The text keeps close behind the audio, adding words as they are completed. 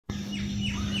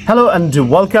Hello and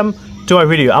welcome to my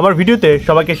video. আমার ভিডিওতে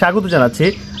সবাইকে স্বাগত জানাচ্ছি।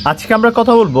 আজকে আমরা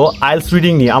কথা বলবো আইএলটিএস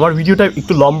রিডিং নিয়ে। আমার ভিডিওটা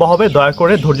একটু লম্বা হবে, দয়া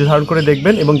করে ধৈর্য ধারণ করে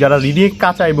দেখবেন। এবং যারা রিডিংয়ে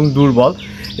কাঁচা এবং দুর্বল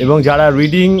এবং যারা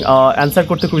রিডিং অ্যান্সার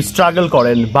করতে খুব স্ট্রাগল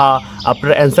করেন বা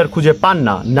আপনারা অ্যান্সার খুঁজে পান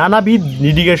না, নানাবিধ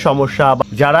রিডিংয়ের সমস্যা,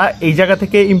 যারা এই জায়গা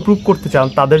থেকে ইমপ্রুভ করতে চান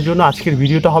তাদের জন্য আজকের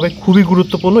ভিডিওটা হবে খুবই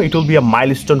গুরুত্বপূর্ণ। It will be a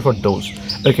milestone for those.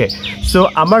 Okay, so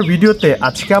আমার ভিডিওতে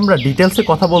আজকে আমরা ডিটেলসে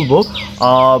কথা বলবো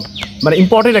মানে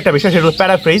ইম্পর্টেন্ট একটা বিষয়, সেটা হলো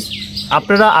প্যারাফ্রেজ।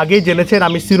 আপনারা আগেই জেনেছেন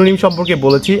আমি সিনোনিম সম্পর্কে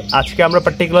বলেছি। আজকে আমরা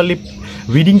পার্টিকুলারলি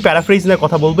রিডিং প্যারাফ্রেজ নিয়ে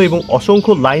কথা বলবো এবং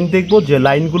অসংখ্য লাইন দেখব, যে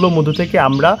লাইনগুলোর মধ্য থেকে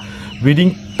আমরা রিডিং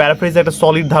প্যারাফ্রেজের একটা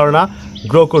সলিড ধারণা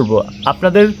গ্রো করব।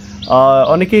 আপনাদের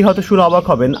অনেকেই হয়তো শুনে অবাক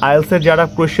হবেন, আইএলটিএসের যারা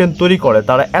কোয়েশ্চেন তৈরি করে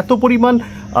তারা এত পরিমাণ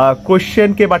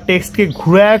কোয়েশ্চেনকে বা টেক্সটকে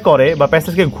ঘুরায় করে বা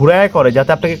প্যাসেজকে ঘুরায় করে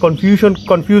যাতে আপনাকে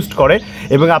কনফিউজড করে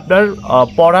এবং আপনার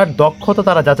পড়ার দক্ষতা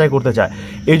তারা যাচাই করতে চায়।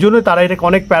 এই জন্য তারা এটাকে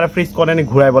অনেক প্যারাফ্রেজ করে অনেক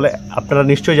ঘুরায় বলে। আপনারা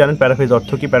নিশ্চয়ই জানেন প্যারাফ্রেজ অর্থ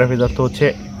কী। প্যারাফ্রেজ অর্থ হচ্ছে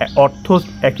অর্থ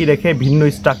একই রেখে ভিন্ন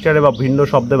স্ট্রাকচারে বা ভিন্ন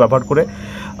শব্দ ব্যবহার করে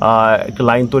একটা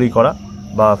লাইন তৈরি করা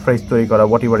বা ফ্রেজ তৈরি করা,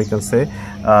 what ever you can say.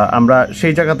 আমরা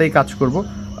সেই জায়গাতেই কাজ করব।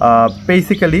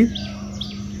 বেসিক্যালি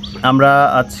আমরা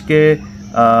আজকে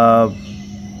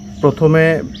প্রথমে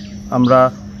আমরা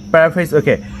প্যারাফ্রেজ,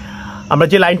 ওকে, আমরা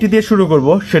যে লাইনটি দিয়ে শুরু করব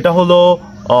সেটা হলো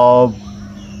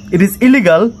ইট ইজ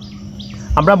ইলিগাল।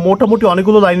 আমরা মোটামুটি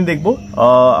অনেকগুলো লাইন দেখব।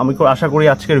 আমি আশা করি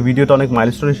আজকের ভিডিওটা অনেক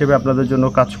মাইলস্টোন হিসেবে আপনাদের জন্য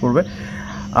কাজ করবে।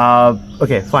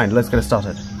 ওকে, fine, let's get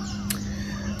started.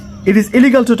 It is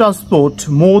illegal to transport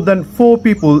more than 4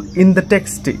 people in the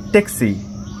taxi.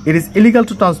 It is illegal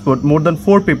to transport more than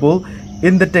 4 people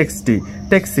in the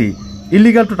taxi.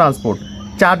 Illegal to transport.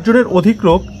 4 জনের অধিক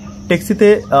লোক ট্যাক্সিতে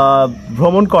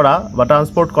ভ্রমণ করা বা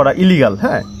ট্রান্সপোর্ট করা ইলিগাল।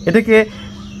 হ্যাঁ, এটাকে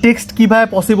টেক্সট কিভাবে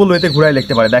পসিবল ওয়েতে ঘুরায়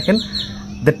লিখতে পারে দেখেন।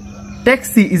 The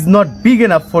taxi is not big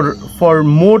enough for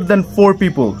more than 4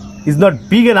 people. Is not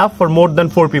big enough for more than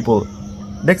 4 people.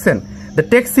 দেখছেন, the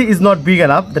taxi is not big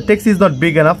enough. The taxi is not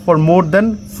big enough for more than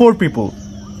 4 people.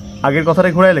 আগের কথাটা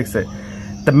ঘুরায় লিখছে।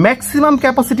 The maximum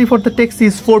capacity for the taxi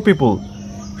is 4 people.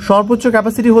 সর্বোচ্চ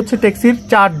capacity হচ্ছে ট্যাক্সির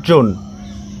 4 জন।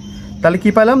 তাহলে কি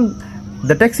পেলাম?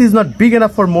 The taxi is not big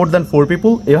enough for more than 4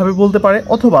 people এভাবে বলতে পারে,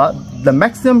 অথবা the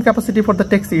maximum capacity for the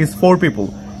taxi is 4 people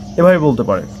এভাবে বলতে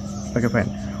পারে। ওকে, ফাইন।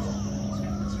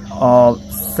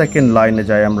 সেকেন্ড লাইনে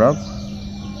যাই আমরা।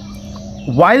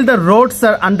 While the roads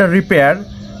are under repair,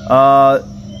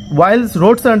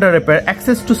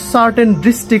 access to certain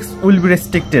districts will be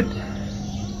restricted.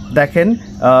 দেখেন,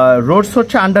 রোডস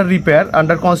হচ্ছে আন্ডার রিপেয়ার,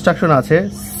 আন্ডার কনস্ট্রাকশন আছে।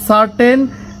 সার্টেন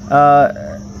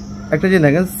একটা জিনিস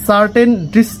দেখেন, certain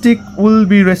district will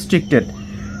be restricted.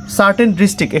 Certain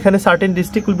district, এখানে certain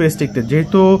district will be restricted,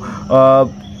 যেহেতু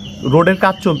রোডের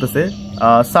কাজ চলতেছে।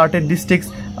 সার্টেন ডিস্ট্রিক্টস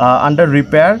আন্ডার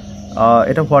রিপেয়ার,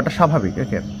 এটা হওয়াটা স্বাভাবিক।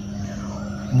 ওকে,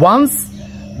 once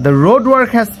the road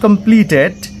work has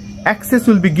completed, access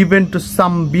will be given to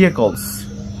some vehicles.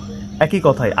 একই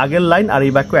কথাই, আগের লাইন আর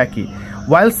এই বাক্য একই।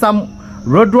 While some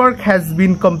road work has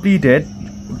been completed,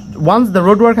 once the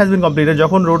road work has been completed,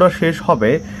 যখন রোড শেষ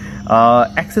হবে,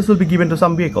 access will be given to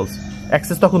some vehicles.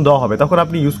 Access তখন দেওয়া হবে, তখন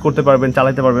আপনি ইউজ করতে পারবেন,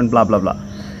 চালাতে পারবেন, blah blah blah.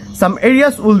 Some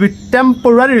areas will be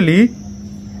temporarily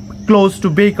closed to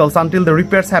vehicles until the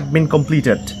repairs have been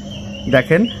completed.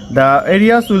 দেখেন, the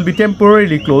areas will be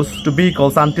temporarily closed to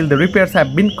vehicles until the repairs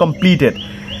have been completed.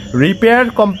 Repair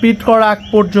complete করা আগ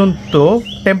পর্যন্ত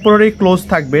temporary close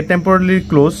থাকবে, temporary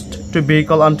closed two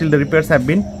vehicle until the repairs have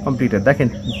been completed. দেখেন,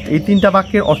 এই তিনটা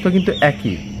বাক্যের অর্থ কিন্তু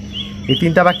একই। এই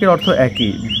তিনটা বাক্যের অর্থ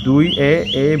একই, 2A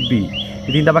A B,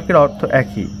 এই তিনটা বাক্যের অর্থ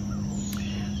একই।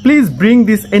 Please bring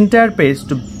this entire page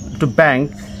to bank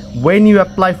when you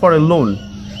apply for a loan.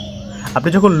 আপনি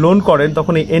যখন লোন করেন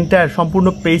তখন এই এন্টায়ার সম্পূর্ণ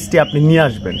পেজটি আপনি নিয়ে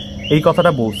আসবেন, এই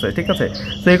কথাটা বলছে। ঠিক আছে,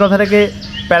 তো এই কথাটাকে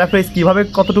প্যারাফ্রেজ কিভাবে,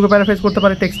 কতটুকু প্যারাফ্রেজ করতে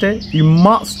পারে টেক্সটে? You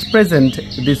must present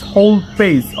this whole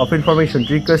page of information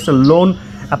to request A loan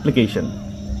application.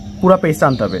 পুরো পেজটা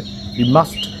আনতে হবে। You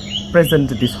must present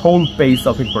this whole page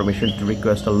of information to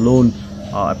request A loan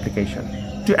application.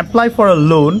 To apply for a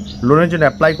loan, লোনের জন্য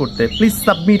apply করতে, please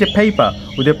submit a paper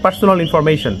with a personal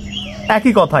information.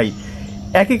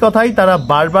 একই কথাই তারা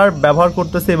বারবার ব্যবহার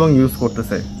করতেছে এবং ইউজ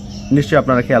করতেছে, নিশ্চয়ই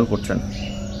আপনারা খেয়াল করছেন।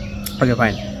 ওকে,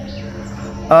 fine.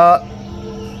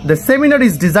 The seminar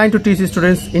is design to teach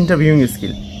students interviewing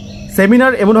skill.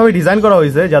 Seminar এমনভাবে ডিজাইন করা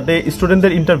হয়েছে যাতে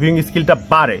স্টুডেন্টদের ইন্টারভিউইং স্কিলটা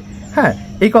বাড়ে। হ্যাঁ,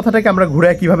 এই কথাটাকে আমরা ঘুরে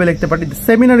কিভাবে লিখতে পারি? The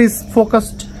seminar is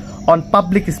focused on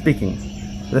public speaking.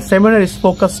 The seminar is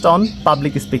focused on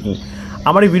public speaking.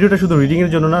 আমার এই ভিডিওটা শুধু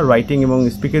রিডিংয়ের জন্য না, রাইটিং এবং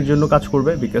স্পিকের জন্য কাজ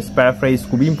করবে, বিকজ প্যারাফ্রেজ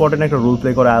খুবই ইম্পর্টেন্ট একটা রোল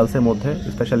প্লে করে আইএলটিএসের মধ্যে,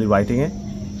 স্পেশালি রাইটিংয়ে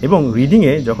এবং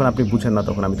রিডিংয়ে। যখন আপনি বুঝেন না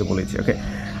তখন আমি তো বলেছি। ওকে,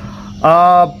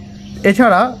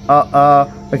 এছাড়া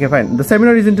okay fine, the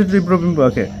seminar is intended to improve,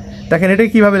 ওকে দেখেন এটা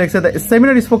কিভাবে লিখছে, the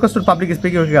seminar is focused on public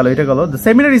speaking, ওকে গেল, এটা গেল, the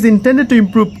seminar is intended to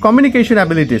improve communication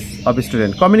abilities of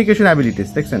student, communication abilities,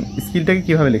 দেখছেন স্কিলটাকে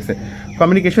কিভাবে লিখছে,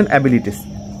 communication abilities.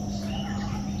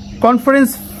 Conference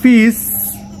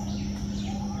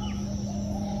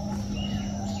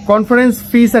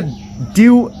fees are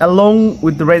due along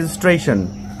with the registration.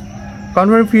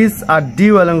 Conference fees are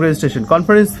due along registration.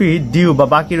 Conference fee due বা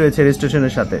বাকি রয়েছে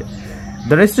রেজিস্ট্রেশনের সাথে।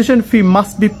 The registration fee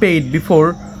must be paid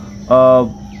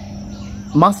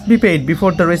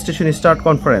before the registration start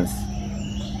conference.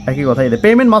 একই কথা, the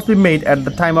payment must be made at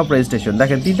the time of registration.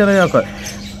 দেখেন তিনটা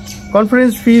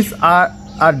conference fees are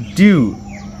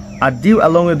due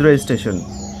along with the registration.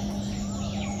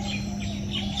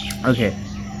 Okay.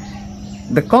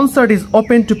 The concert is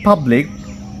open to public.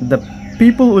 The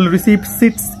people will receive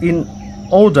seats in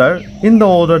the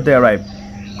order they arrive.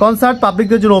 Concert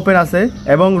পাবলিকদের জন্য open আছে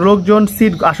এবং লোকজন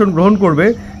seat আসন গ্রহণ করবে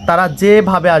তারা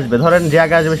যেভাবে আসবে, ধরেন যে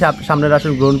আগে আসবে সামনের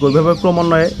আসন গ্রহণ করবে এবং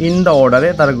ক্রমান্বয়ে ইন দ্য অর্ডারে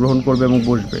তারা গ্রহণ করবে এবং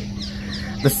বসবে।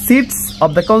 The seats of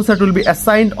the concert will be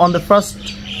assigned on the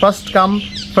first come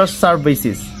first serve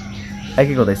basis.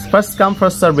 একই কথা, first come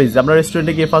first serve basis। আমরা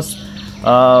রেস্টুরেন্টে গিয়ে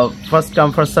ফার্স্ট কাম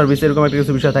ফার্স্ট সার্ভিস এরকম একটা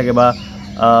কিছু বিষয় থাকে, বা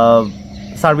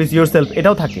সার্ভিস ইয়োরসেলফ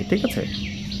এটাও থাকে, ঠিক আছে।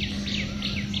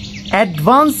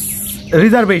 Advance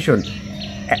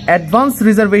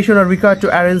reservation R required to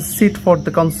arrange seat for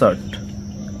the concert.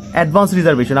 Advance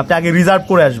reservation, আপনি আগে রিজার্ভ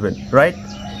করে আসবেন, রাইট,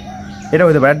 এটা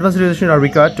হতে পারে। Advance reservation R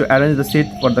required to arrange the seat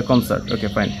for the concert, okay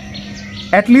fine.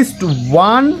 At least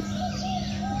 1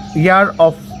 year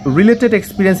of related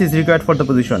experience is required for the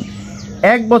position.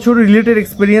 1 বছরের related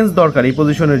experience দরকার এই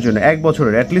পজিশনের জন্য, 1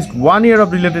 বছরের at least 1 year of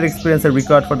related experience are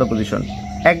required for the position.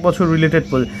 1 বছর related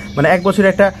মানে 1 বছরের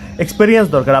একটা এক্সপিরিয়েন্স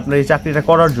দরকার আপনার এই চাকরিটা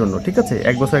করার জন্য, ঠিক আছে,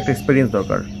 1 বছর একটা এক্সপিরিয়েন্স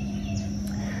দরকার।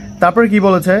 তারপরে কি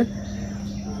বলেছে,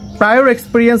 prior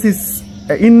experience is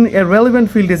in a relevant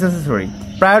field is necessary.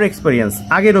 Prior experience,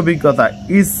 আগের অভিজ্ঞতা,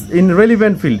 is in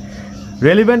relevant field.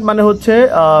 Relevant মানে হচ্ছে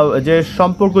যে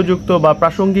সম্পর্কযুক্ত বা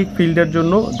প্রাসঙ্গিক ফিল্ডের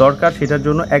জন্য দরকার, সেটার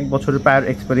জন্য 1 বছরের প্রায়র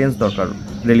এক্সপিরিয়েন্স দরকার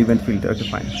রেলিভেন্ট ফিল্ডে, okay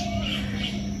fine.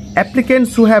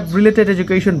 Applicants who have related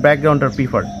education background R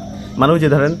preferred, মানে যে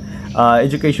ধরেন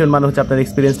এডুকেশন মানে হচ্ছে আপনার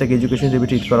এক্সপিরিয়েন্সটাকে এডুকেশন হিসেবে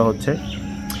ট্রিট করা হচ্ছে।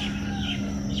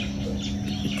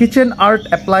 Kitchen art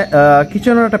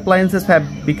appliances have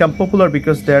become popular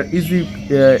because they R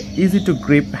easy to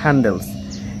grip handles.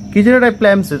 Kitchen art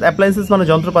appliances মানে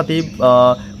যন্ত্রপাতি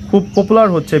খুব পপুলার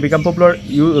হচ্ছে, become popular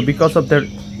because of their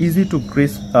easy to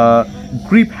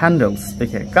grip handles.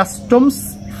 দেখে customs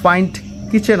find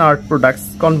kitchen art products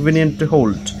convenient to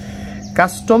hold.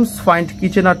 Customs find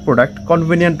kitchen art product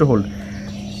convenient to hold.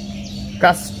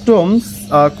 Customs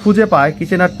খুঁজে পায়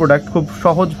kitchen art product খুব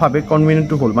সহজভাবে, convenient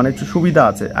to hold মানে একটু সুবিধা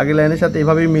আছে। আগের লাইনের সাথে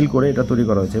এভাবেই মিল করে এটা তৈরি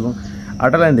করা হয়েছে। এবং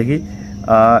আরেকটা লাইন দেখি,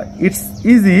 it's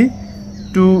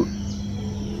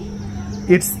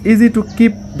easy to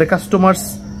keep the customers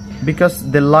because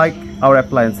they like our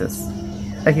appliances.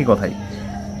 একই কথাই,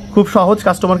 খুব সহজ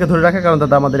কাস্টমারকে ধরে রাখা, কারণ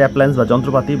তারা আমাদের অ্যাপ্লায়েন্স বা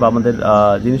যন্ত্রপাতি বা আমাদের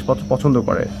জিনিসপত্র পছন্দ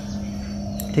করে,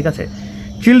 ঠিক আছে।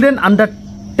 Children under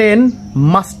 10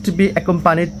 must be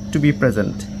accompanied two B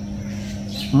present.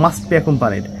 Must be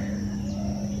accompanied,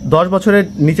 10 বছরের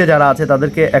নিচে যারা আছে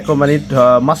তাদেরকে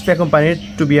must be accompanied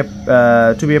two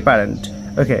B A parent,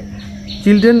 okay.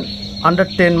 Children under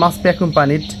 10 must be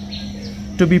accompanied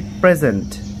two B present,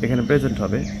 এখানে প্রেজেন্ট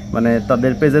হবে মানে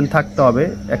তাদের প্রেজেন্ট থাকতে হবে।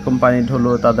 অ্যাকম্পানিড হলো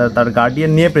তার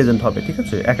গার্ডিয়ান নিয়ে প্রেজেন্ট হবে, ঠিক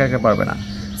আছে, একা একা পারবে না।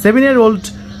 7-year-old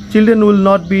children will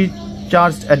not be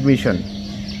charged admission.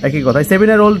 একই কথা,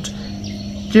 7-year-old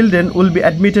children will be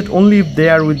admitted only if they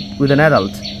are with an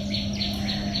adult.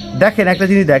 দেখেন একটা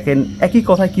জিনিস দেখেন, একই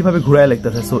কথা কিভাবে ঘুরায়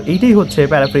লিখতেছে। সো এইটাই হচ্ছে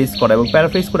প্যারাফ্রেজ করা, এবং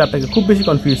প্যারাফ্রেজ করে আপনাকে খুব বেশি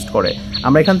কনফিউজড করে।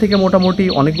 আমরা এখান থেকে মোটামুটি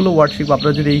অনেকগুলো ওয়ার্ড শিখবো।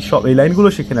 আপনারা যদি এই লাইনগুলো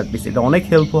শিখেন অ্যাটলিস্ট, এটা অনেক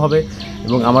হেল্পফুল হবে।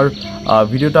 এবং আমার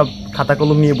ভিডিওটা খাতা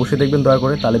কলম নিয়ে বসে দেখবেন দয়া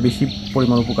করে, তাহলে বেশি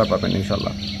পরিমাণ উপকার পাবেন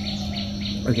ইনশাল্লাহ,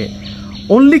 ওকে।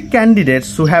 Only candidates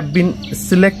who have been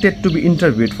selected to be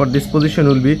interviewed for this position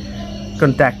will be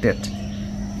contacted.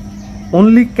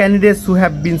 Only candidates who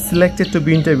have been selected to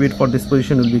be interviewed for this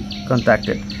position will be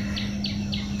contacted.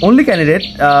 Only candidate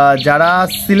যারা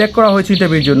select করা হয়েছে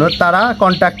ইন্টারভিউর জন্য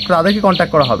তাদেরকে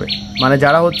contact করা হবে। মানে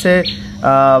যারা হচ্ছে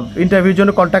ইন্টারভিউর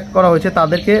জন্য কন্ট্যাক্ট করা হয়েছে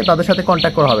তাদের সাথে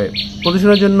কন্ট্যাক্ট করা হবে।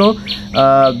 পজিশনের জন্য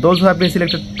those who have been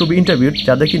selected two B interviewed,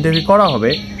 যাদেরকে ইন্টারভিউ করা হবে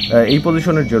এই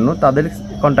পজিশনের জন্য তাদের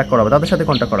কন্ট্যাক্ট করা হবে, তাদের সাথে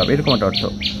কন্ট্যাক্ট করা হবে, এরকম একটা অর্থ।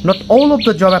 Not all of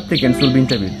the job applicants will be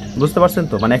interviewed. বুঝতে পারছেন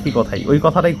তো, মানে একই কথাই, ওই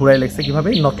কথাটাই ঘুরাই লেগছে কীভাবে,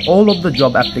 not all of the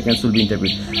job applicants will be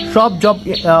interviewed. সব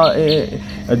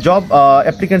জব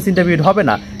অ্যাপ্লিকেন্টস ইন্টারভিউড হবে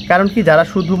না। কারণ কি, যারা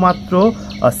শুধুমাত্র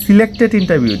সিলেক্টেড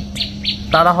ইন্টারভিউড,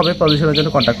 তারা হবে পজিশনের জন্য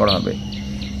কন্ট্যাক্ট করা হবে।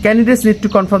 Candidates need to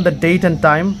confirm the date and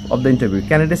time of the interview.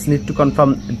 Candidates need to confirm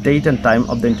date and time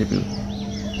of the interview.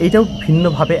 এইটাও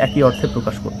ভিন্নভাবে একই অর্থে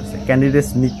প্রকাশ করতেছে। Candidates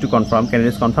need to confirm,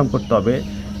 candidates confirm করতে হবে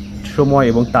সময়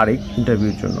এবং তারিখ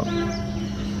ইন্টারভিউর জন্য।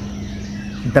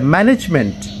 The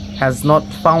management has not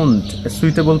found a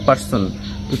suitable person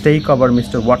to take over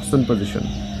mister Watson position.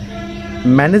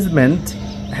 Management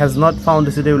has not found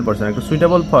a suitable person, একটা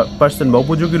সুইটেবল পারসন বা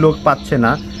উপযোগী লোক পাচ্ছে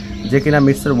না যে কিনা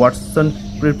মিস্টার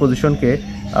ওয়াটসনের পজিশনকে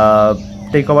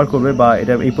টেক ওভার করবে বা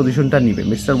এটা এই পজিশনটা নিবে।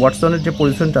 মিস্টার ওয়াটসনের যে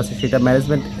পজিশনটা আছে সেটা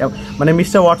ম্যানেজমেন্ট মানে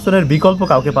মিস্টার ওয়াটসনের বিকল্প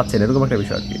কাউকে পাচ্ছে না, এরকম একটা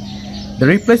বিষয় আর কি। The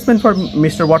replacement for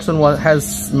mister Watson has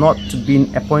not been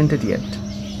appointed yet.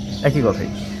 একই কথাই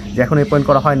যে এখন অ্যাপয়েন্ট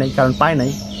করা হয় নাই, কারণ পায়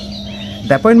নাই।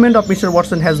 The appointment of mister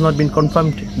Watson has not been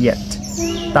confirmed yet.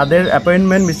 তাদের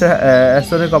অ্যাপয়েন্টমেন্ট মিস্টার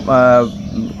ওয়াটসনের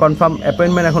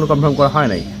অ্যাপয়েন্টমেন্ট এখনও কনফার্ম করা হয়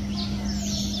নাই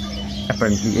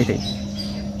অ্যাপারেন্টলি, এটাই।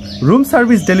 Room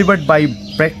service delivered by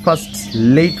breakfast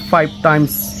late 5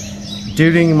 times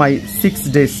during my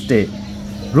 6-day stay.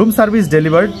 Room service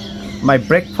delivered my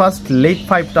breakfast late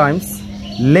 5 times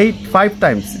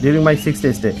during my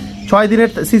 6-day stay.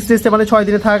 6 days মানে 6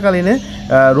 দিনে থাকাকালীনে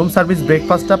room service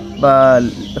ব্রেকফাস্টটা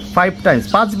 5 times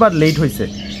 5 বার late হয়েছে।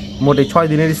 মোটে 6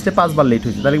 দিনের স্টে 5 বার লেট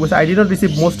হয়েছে। তাহলে বলছে I did not receive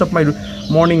most of my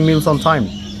morning meals on time.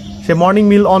 Say morning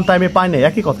mill on টাইমে পায় নাই,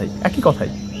 একই কথাই।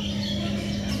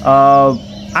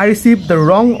 I received the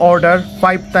wrong order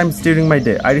 5 times during my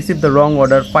day. I received the wrong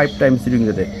order 5 times during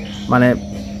the day. মানে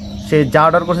সে যা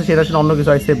order করছে সেটা আসলে অন্য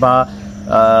কিছু আসছে বা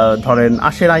ধরেন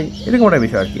আসে নাই, এরকম একটা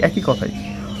বিষয় আর কি, একই কথাই।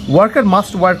 Worker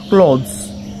must war clothes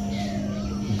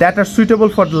that R suitable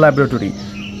for the laboratory.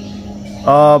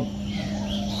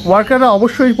 ওয়ার্কাররা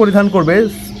অবশ্যই পরিধান করবে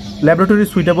ল্যাবরেটরি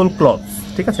সুইটেবল ক্লথস,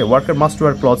 ঠিক আছে। Worker must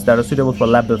war clothes that R suitable for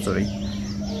laboratory.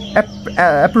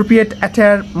 Appropriate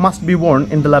attire must be worn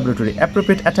in the laboratory.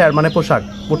 Appropriate attire মানে পোশাক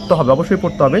পরতে হবে, অবশ্যই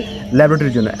পরতে হবে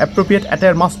ল্যাবরেটরির জন্য। Appropriate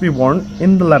attire must be worn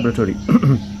in the laboratory.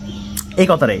 এই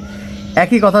কথাটাই,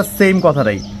 একই কথা, সেম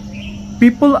কথাটাই।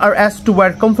 People are asked to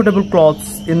wear comfortable clothes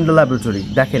in the laboratory.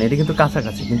 দেখেন এটা কিন্তু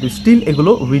কাছাকাছি, কিন্তু স্টিল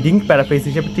এগুলো রিডিং প্যারাফ্রেজ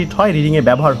হিসেবে ট্রিট হয়, রিডিংয়ে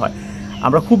ব্যবহার হয়।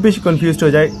 আমরা খুব বেশি কনফিউজড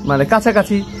হয়ে যাই, মানে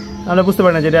কাছাকাছি আমরা বুঝতে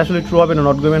পারি না যে এটা আসলে ট্রু হবে না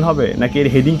নট গোমেন হবে নাকি এর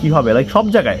হেডিং কী হবে, লাইক সব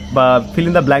জায়গায় বা fill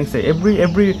in the ব্ল্যাঙ্কসে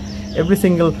every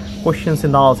single questions in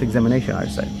the IELTS examination are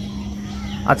said.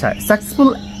 আচ্ছা, successful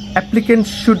applicant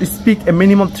should speak A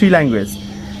minimum 3 language.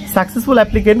 Successful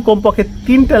applicant কমপক্ষে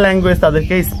 3টা ল্যাঙ্গুয়েজ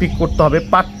তাদেরকে স্পিক করতে হবে,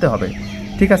 পারতে হবে,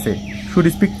 ঠিক আছে। Should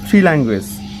speak 3 language.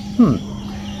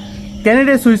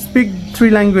 Candidates who speak 3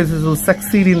 languages will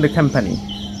succeed in the company.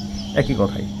 একই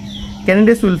কথাই।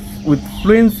 Candidates with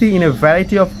fluency in a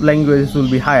variety of languages will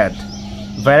be hired.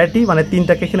 Variety মানে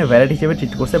 3টাকে এখানে ভ্যারাইটি হিসেবে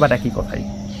ট্রিট করছে, বাট একই কথাই।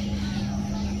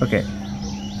 Okay.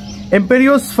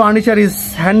 Imperious furniture is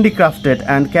handicrafted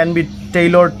and can be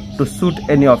tailored to suit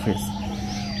any office.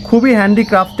 খুবই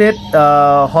হ্যান্ডিক্রাফটেড,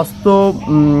 হস্ত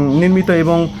নির্মিত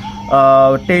এবং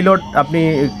টেইলর্ড, আপনি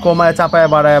কমায় চাপায়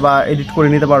বাড়ায় বা এডিট করে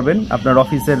নিতে পারবেন আপনার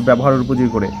অফিসের ব্যবহারের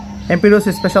উপযোগী করে। Imperious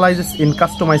specializes in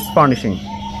customized furnishing.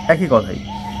 একই কথাই,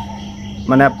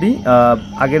 মানে আপনি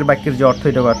আগের বাক্যের যে অর্থ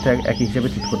এটা অর্থে একই হিসেবে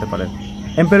ট্রিট করতে পারেন।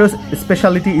 Imperious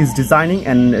specialty is designing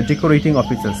and decorating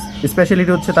offices.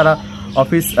 Speciality হচ্ছে তারা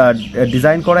অফিস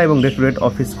ডিজাইন করা এবং ডেকোরেট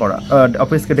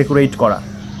অফিসকে ডেকোরেট করা।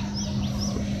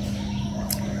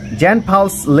 Jan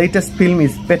Paul's latest film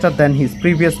is better than his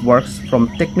previous works from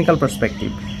technical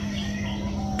perspective.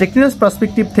 Technical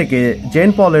perspective থেকে জেন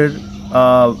পলের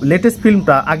লেটেস্ট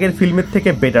ফিল্মটা আগের ফিল্মের থেকে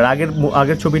বেটার।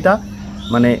 আগের ছবিটা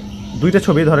মানে 2টা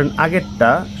ছবি ধরেন, আগেরটা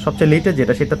সবচেয়ে লেটেস্ট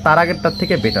যেটা সেটা তার আগেরটার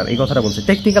থেকে বেটার, এই কথাটা বলছে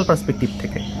টেকনিক্যাল পার্সপেক্টিভ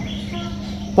থেকে।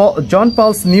 জন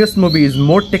Paul's newest movie is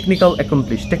more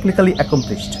technically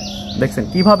accomplished. দেখছেন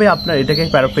কীভাবে আপনার এটাকে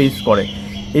প্যারাফ্রেজ করে।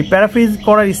 এই প্যারাফ্রেজ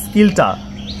করার স্কিলটা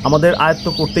আমাদের আয়ত্ত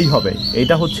করতেই হবে।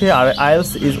 এটা হচ্ছে আর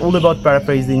IELTS is all about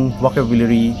paraphrasing,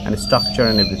 vocabulary and structure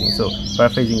and everything, so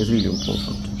paraphrasing is really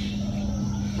important.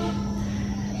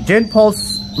 Gen Paul's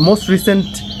most recent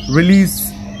release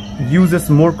uses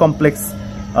more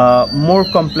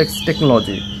complex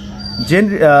technology.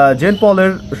 Gen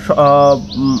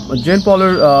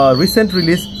পলের রিসেন্ট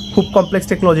রিলিজ খুব কমপ্লেক্স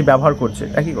টেকনোলজি ব্যবহার করছে,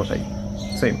 একই কথাই,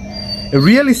 same.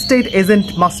 Real estate agent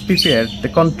must prepare the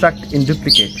contract in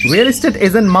duplicate. Real estate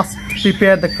agent must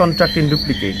prepare the contract in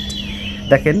duplicate.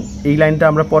 দেখেন এই লাইনটা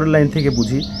আমরা পরের লাইন থেকে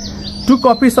বুঝি। 2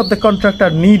 copies of the contract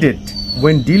are needed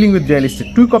when dealing with real estate.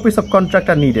 2 copies of contract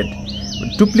are needed.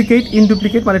 Duplicate in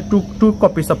duplicate মানে two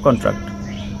copies of contract,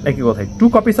 একই কথাই। 2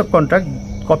 copies of contract,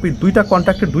 কপি 2টা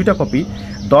কন্ট্রাক্টের 2টা কপি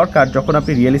দরকার যখন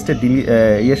আপনি রিয়েল এস্টেট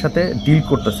ইয়ের সাথে ডিল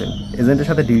করতেছেন, এজেন্টের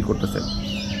সাথে ডিল করতেছেন।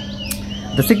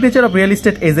 The signature of real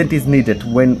estate agent is needed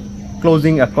when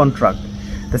closing a contract.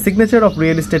 The signature of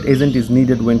real estate agent is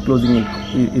needed when closing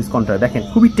is contract. দেখেন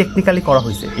খুবই টেকনিক্যালি করা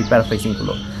হয়েছে এই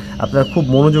প্যারাফ্রেজিংগুলো, আপনারা খুব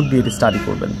মনোযোগ দিয়ে এটি স্টাডি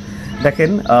করবেন।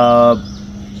 দেখেন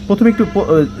প্রথমে একটু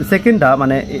সেকেন্ডটা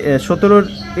মানে 17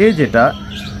 যেটা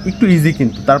একটু ইজি,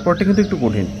 কিন্তু তারপরটা কিন্তু একটু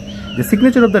কঠিন। যে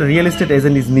signature of the real estate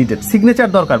agent is needed, signature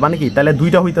দরকার মানে কি, তাহলে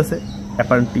দুইটা হইতেছে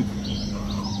apparently.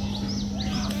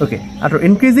 Okay, R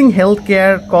increasing health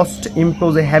care cost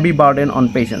impose A heavy burden on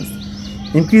patients.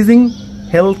 Increasing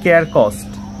health care cost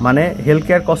মানে হেলথ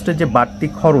কেয়ার কস্টের যে বাড়তি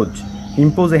খরচ,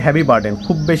 ইম্পোজ এ হ্যাভি বার্ডেন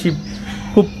খুব বেশি,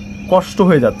 খুব কষ্ট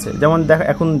হয়ে যাচ্ছে। যেমন দেখো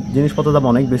এখন জিনিসপত্রের দাম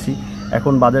অনেক বেশি,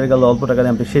 এখন বাজারে গেলে অল্প টাকা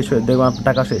দিয়ে আপনি শেষ হয়ে দেখবেন আপনার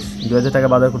টাকা শেষ, 2000 টাকা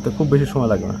বাজার করতে খুব বেশি সময়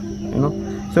লাগবে না, ইউনো।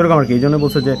 সেরকম আর কি, এই জন্য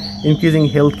বলছে যে increasing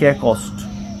health care cost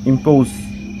impose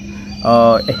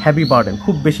এ হ্যাভি বার্ডেন,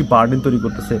 খুব বেশি বার্ডেন তৈরি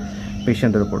করতেছে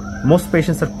পেশেন্টের উপর। Most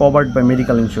patients R covered by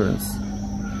medical insurance,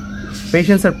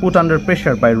 patients R put under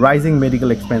pressure by rising medical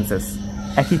expenses.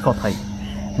 একই কথাই,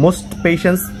 মোস্ট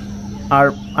পেশেন্টস আর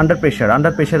আন্ডার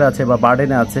প্রেশারে আছে বা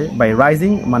বার্ডেনে আছে বাই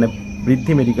রাইজিং মানে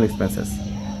বৃদ্ধি medical expenses.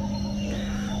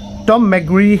 Tom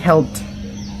ম্যাকগুইরি helped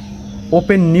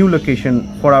open new location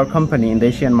for our company in the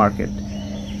Asian market.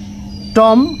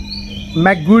 Tom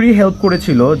ম্যাকগুইরি help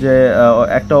করেছিল যে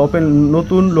একটা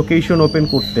নতুন লোকেশন ওপেন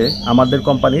করতে আমাদের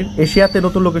কোম্পানির, এশিয়াতে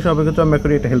নতুন লোকেশন ওপেন করতে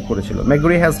ম্যাকগুইরি এটা হেল্প করেছিল।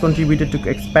 ম্যাকগুইরি has contributed to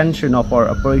expansion of our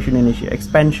operation in Asia.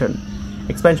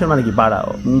 Expansion মানে কি, বাড়া,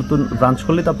 নতুন ব্রাঞ্চ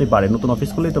করলেই তো আপনি পারে, নতুন অফিস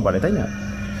করলেই তো পারে, তাই না?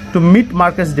 টু মিট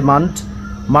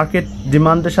মার্কেট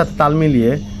ডিমান্ডের সাথে তাল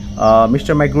মিলিয়ে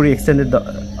mister ম্যাকগুইরি extended the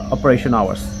operation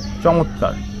hours.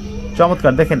 চমৎকার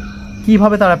চমৎকার, দেখেন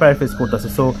কীভাবে তারা প্যারাফ্রেজ করতেছে।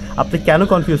 সো আপনি কেন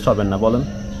কনফিউজ হবেন না বলেন?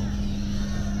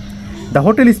 The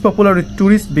hotel is popular with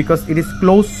tourists because it is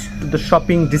close to the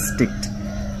shopping district.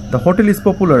 The hotel is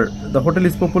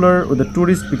popular with the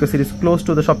tourists because it is close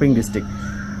to the shopping district.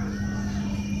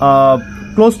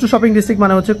 Close to shopping district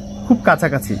মানে হচ্ছে খুব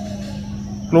কাছাকাছি।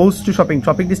 Close to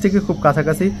shopping ডিস্ট্রিক্টের খুব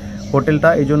কাছাকাছি হোটেলটা,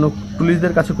 এই জন্য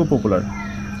টুরিস্টদের কাছে খুব popular.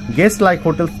 Guest like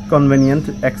hotels convenient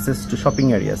access to shopping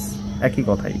areas. একই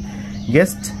কথাই,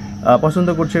 গেস্ট পছন্দ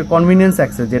করছে কনভিনিয়েন্স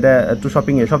অ্যাক্সেস, যেটা টু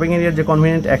শপিং এরিয়ার যে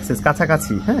কনভিনিয়েন্ট অ্যাক্সেস,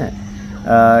 কাছাকাছি, হ্যাঁ,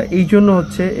 এই জন্য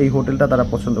হচ্ছে এই হোটেলটা তারা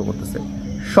পছন্দ করতেছে।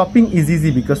 Shopping is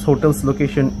easy because hotels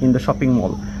location in the shopping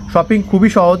mall. Shopping খুবই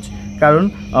সহজ কারণ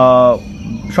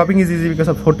shopping is easy because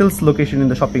of hotels location in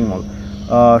the shopping mall.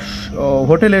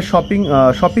 হোটেলের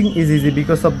shopping is easy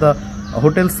because of the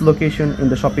hotels location in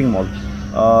the shopping mall.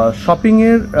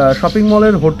 Shopping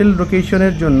মলের hotel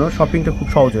লোকেশনের জন্য শপিংটা খুব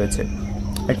সহজ হয়েছে।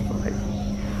 একই কথাই।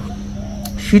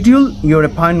 Schedule your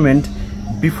appointment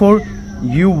before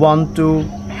you want to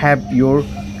have your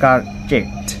car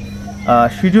checked.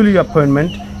 Schedule your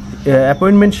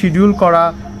appointment schedule করা,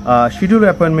 schedule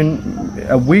appointment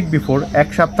a week before, এক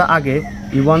সপ্তাহ আগে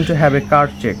you want to have a car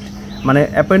checked, মানে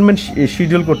অ্যাপয়েন্টমেন্ট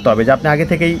শিডিউল করতে হবে যে আপনি আগে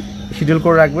থেকেই শিডিউল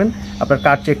করে রাখবেন আপনার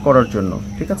কার চেক করার জন্য,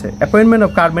 ঠিক আছে? Appointment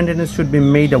of car maintenance should be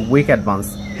made a week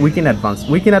in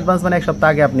advance মানে এক সপ্তাহ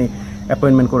আগে আপনি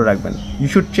অ্যাপয়েন্টমেন্ট করে রাখবেন। You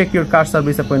should check your car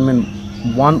service appointment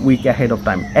 1 week ahead of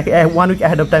time. 1 week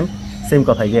ahead of time same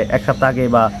কথাই, যে এক সপ্তাহ আগে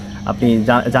বা আপনি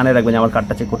জানিয়ে রাখবেন যে আমার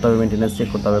কার্ডটা চেক করতে হবে, মেনটেন্যান্স চেক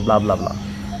করতে হবে, ব্লা ব্লা ব্লা।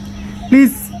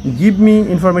 Please give me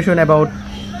information about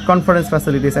conference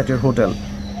facilities at your hotel.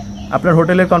 আপনার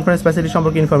হোটেলের কনফারেন্স ফ্যাসিলিটি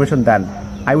সম্পর্কে information then.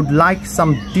 I would like some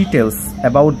details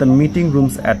about the meeting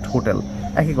rooms at hotel.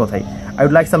 একই কথাই, I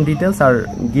would like some details R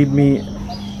give me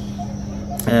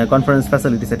conference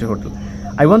facilities at your hotel.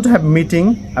 I want to have meeting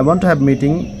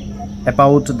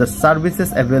about the services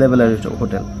available at your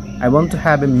hotel. I want to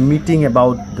have a meeting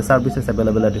about the services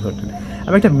available at your hotel.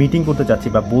 আমি একটা meeting করতে চাচ্ছি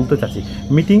বা বলতে চাচ্ছি।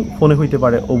 Meeting ফোনে হইতে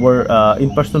পারে, ওভার ইন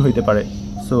পার্সন হইতে পারে,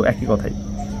 সো একই কথাই।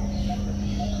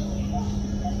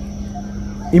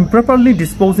 Improperly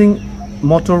disposing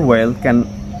motor oil can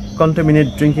contaminate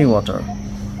drinking water.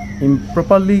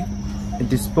 Improperly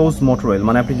dispose motor oil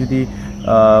মানে আপনি যদি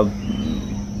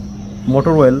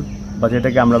মোটর অয়েল বা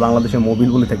যেটাকে আমরা বাংলাদেশে মোবিল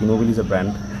বলে থাকি, Mobil is a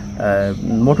brand,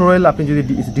 motor oil আপনি যদি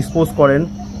ডিসপোজ করেন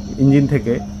ইঞ্জিন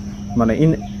থেকে মানে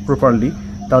ইনপ্রপারলি,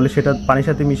 তাহলে সেটা পানির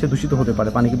সাথে মিশে দূষিত হতে পারে,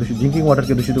 পানিকে ড্রিঙ্কিং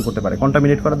ওয়াটারকে দূষিত করতে পারে,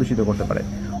 কন্টামিনেট করা, দূষিত করতে পারে।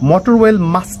 Motor oil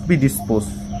must be dispose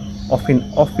of in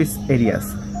office areas,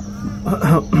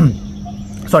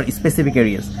 specific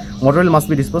areas. Motor oil must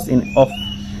be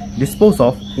dispose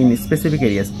of in specific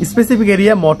areas. Specific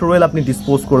area motor oil আপনি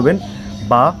ডিসপোজ করবেন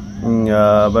বা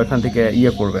এখান থেকে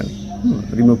ইয়ে করবেন,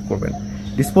 রিমুভ করবেন।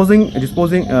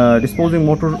 Disposing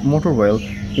motor oil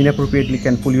inappropriately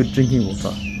can pollute drinking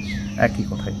water. একই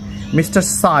কথাই। Mr.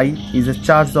 Sai is in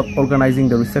charge of organizing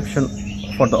the reception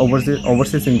for the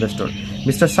overseas investor.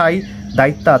 Mr. Sai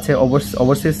দায়িত্ব আছে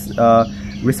overseas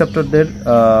receptorদের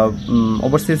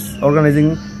overseas organizing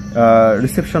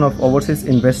reception of overseas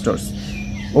investors.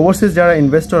 Overseas যারা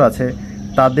investor আছে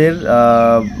তাদের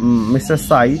mister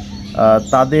সাই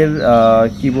তাদের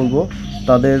কি বলবো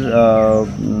তাদের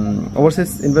ওভারসিজ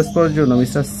ইনভেস্ট করার জন্য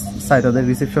মিস্টার সাই তাদের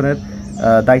রিসেপশনের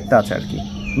দায়িত্ব আছে আর কি।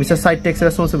 Mister Sai text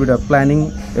responsibility of planning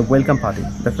A welcome party,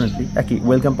 definitely একই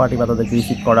ওয়েলকাম পার্টি বা তাদেরকে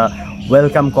রিসিভ করা,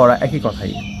 ওয়েলকাম করা একই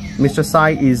কথাই। Mister Sai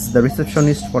is the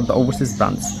receptionist for the overseas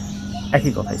branch,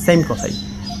 একই কথাই, সেম কথাই,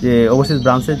 যে ওভারসিজ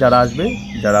ব্রাঞ্চে যারা আসবে,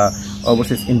 যারা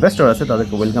ওভারসিজ ইনভেস্টর আছে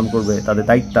তাদেরকে ওয়েলকাম করবে, তাদের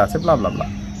দায়িত্ব আছে, ব্লা ব্লা ব্লা।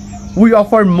 We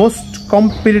offer most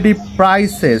competitive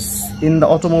prices in the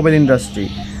automobile industry,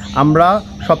 আমরা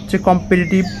সবচেয়ে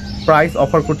কম্পিটিটিভ প্রাইস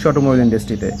অফার করছি অটোমোবাইল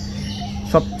ইন্ডাস্ট্রিতে,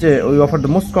 সবচেয়ে we offer the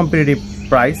most competitive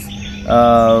price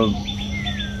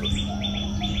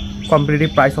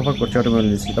offer করছি অটোমোবাইল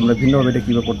ইন্ডাস্ট্রিতে। আমরা ভিন্নভাবে এটা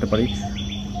কীভাবে করতে পারি?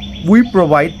 We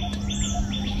provide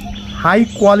high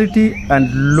quality and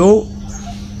low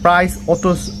price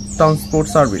auto transport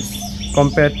service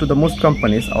compared to the most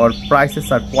companies. Our prices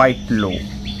are quite low.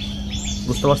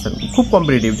 বুঝতে পারছেন, খুব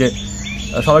কম্পিটিটিভ, যে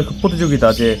সবাই খুব প্রতিযোগিতা,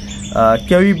 যে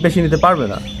কেউই বেশি নিতে পারবে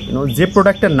না। যে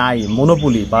প্রোডাক্টটা নাই,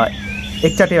 মনোপলি বা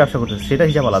একচাটিয়ে ব্যবসা করতেছে সেটা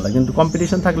হিসাব আলাদা, কিন্তু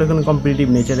কম্পিটিশন থাকলে ওখানে কম্পিটিটিভ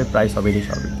নেচারের প্রাইস হবে, এটাই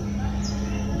স্বাভাবিক।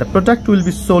 The product will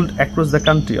be sold across the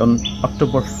country on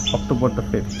October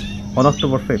 5th. On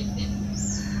October 5th.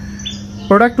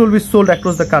 Product will be sold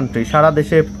across the country, সারা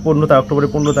দেশে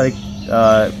অক্টোবরের 15 তারিখ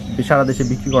সারা দেশে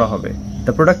বিক্রি করা হবে।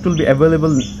 The product will be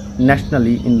available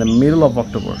nationally in the middle of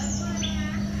October.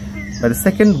 By the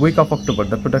second week of October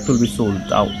the product will be sold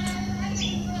out.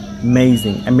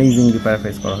 Amazingly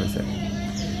paraphrase করা হয়েছে।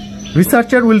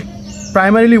 Researcher will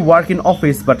primarily work in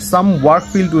office but some work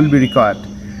field will be required.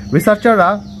 রিসার্চাররা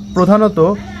প্রধানত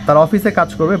তার অফিসে কাজ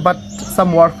করবে, but some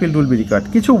work field will be required,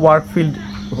 কিছু work field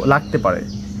লাগতে পারে।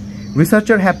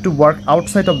 Researcher have to work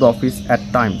outside of the office at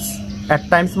times. At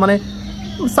times মানে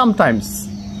sometimes.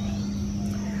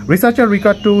 Researcher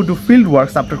required to do field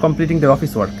works after completing their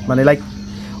office work. মানে like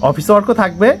office ওয়ার্কও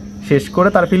থাকবে, শেষ করে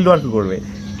তার field ওয়ার্কও করবে।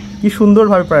 কি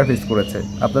সুন্দরভাবে প্যারাফ্রেজ করেছে,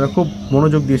 আপনারা খুব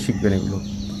মনোযোগ দিয়ে শিখবেন এগুলো।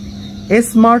 A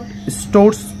smart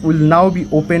stores will now be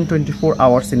open 24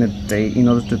 hours in a day in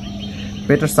order to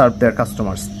better serve their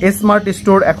customers. A smart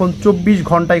store এখন 24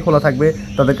 ঘন্টায় খোলা থাকবে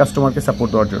তাদের কাস্টমারকে সাপোর্ট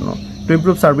দেওয়ার জন্য। To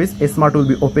improve service, a smart will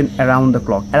be open around the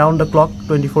clock. Around the clock,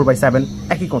 24/7,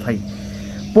 একই কথাই।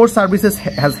 Port services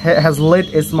has led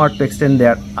a smart to extend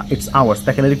its hours.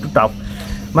 দেখেন এটা একটু টাফ,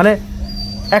 মানে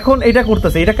এখন এটা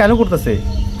করতেছে, এটা কেন করতেছে?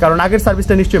 কারণ আগের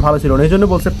সার্ভিসটা নিশ্চয়ই ভালো ছিল না, এই জন্য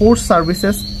বলছে পোর্ট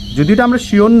সার্ভিসেস। যদি এটা আমরা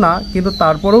শিওর না, কিন্তু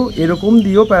তারপরেও এরকম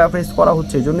দিয়েও প্যারাফ্রেজ করা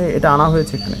হচ্ছে, এই জন্য এটা আনা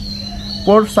হয়েছে এখানে।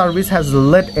 Port service has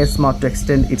led a smart to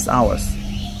extend its hours.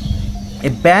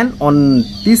 A ban on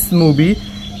this movie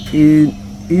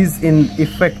is in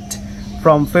effect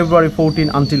from February 14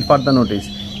 until further notice.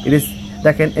 It is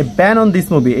দেখেন a ban on this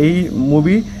movie, এই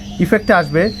মুভি ইফেক্টে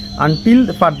আসবে until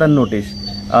further notice,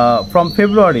 from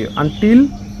February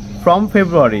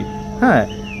হ্যাঁ,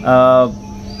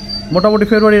 মোটামুটি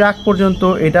ফেব্রুয়ারির আগ পর্যন্ত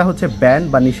এটা হচ্ছে ব্যান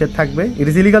বা নিষেধ থাকবে। It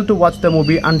is illegal to watch the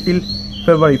movie until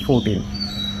February 14.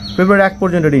 ফেব্রুয়ারি আগ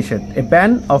পর্যন্ত নিষেধ। A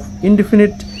ban of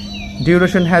indefinite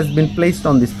duration has been placed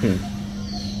on this film.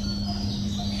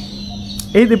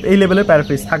 এই লেভেলের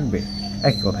প্যারাফ্রেজ থাকবে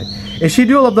একই কথায়। A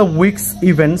schedule of the week's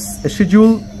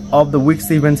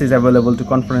events is available to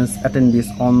conference attendees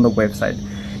on the website.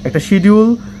 একটা schedule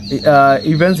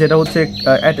events যেটা হচ্ছে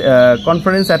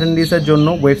কনফারেন্স অ্যাটেন্ডিসের জন্য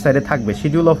ওয়েবসাইটে থাকবে।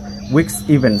 শিডিউল অফ উইকস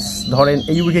ইভেন্টস, ধরেন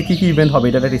এই উইকে কী কী ইভেন্ট হবে,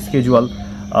 এটা একটা স্কেজুয়াল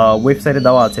ওয়েবসাইটে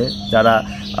দেওয়া আছে, যারা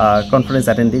কনফারেন্স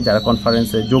অ্যাটেন্ডি, যারা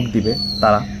কনফারেন্সে যোগ দিবে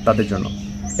তাদের জন্য।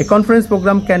 এ conference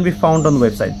programme can be found on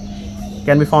website,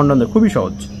 খুবই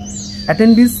সহজ।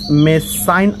 Attendees may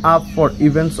sign up for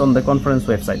events on the conference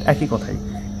website. একই কথাই,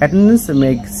 attendees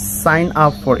may sign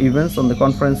up for events on the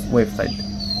conference website.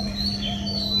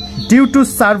 Due to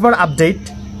server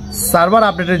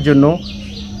updateর জন্য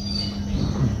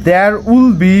there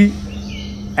will be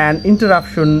an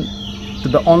interruption to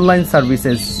the online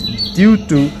services due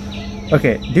to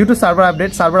server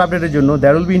updateর জন্য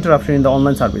there will be interruption in the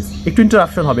online service. একটু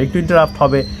interrupt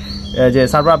হবে, যে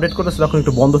server update করতেছে তখন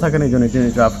একটু বন্ধ থাকে না, এই জন্য একটু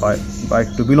ইন্টারাপ্ট হয় বা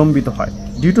একটু বিলম্বিত হয়।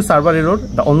 Due to server error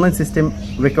the online system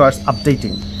requires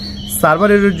updating. Server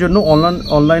এররের জন্য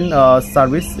অনলাইন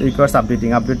সার্ভিস রিকোয়ার্স আপডেট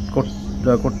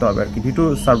করতে হবে আর কি। ডিউ টু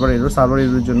সার্ভার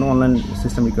এররের জন্য online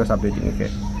system requires updating. Okay,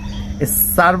 a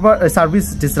service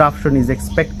disruption is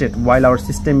expected while hour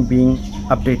system being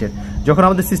updated. যখন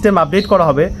আমাদের system update করা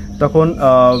হবে তখন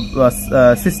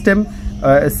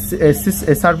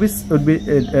সার্ভিস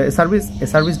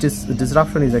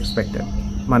ডিসরাপশন ইজ এক্সপেক্টেড,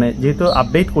 মানে যেহেতু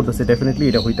আপডেট করতেছে ডেফিনেটলি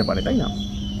এটা হইতে পারে, তাই না?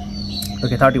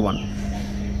 ওকে, 31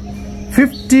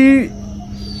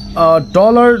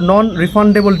 dollar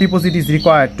non-refundable deposit is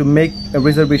required to make a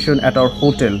reservation at our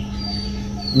hotel.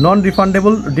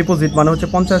 Non-refundable deposit মানে হচ্ছে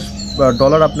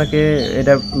 $50 আপনাকে,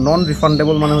 এটা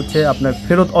non-refundable মানে হচ্ছে আপনার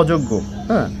ফেরত অযোগ্য,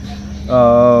 হ্যাঁ,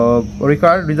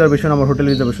 required reservation আমার হোটেল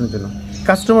রিজার্ভেশনের জন্য।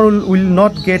 Customer will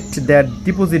not get their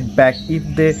deposit back if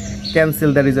they cancel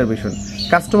their reservation.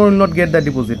 Customer will not get their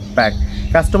deposit back.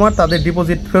 Customer তাদের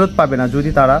ডিপোজিট ফেরত পাবে না যদি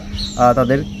তারা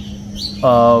তাদের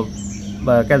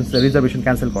রিজার্ভেশন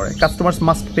ক্যান্সেল করে। Customers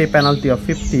must pay penalty of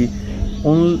 50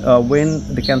 when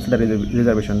they cancel the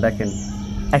reservation. দেখেন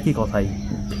একই কথাই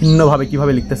ভিন্নভাবে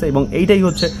কীভাবে লিখতেছে, এবং এইটাই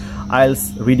হচ্ছে আইএলস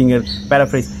রিডিংয়ের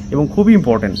প্যারাফ্রেজ এবং খুবই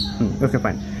important. Okay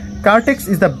fine. Cartex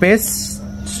is the best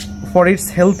for its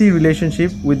healthy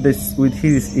relationship with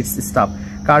its staff.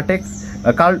 Caltrax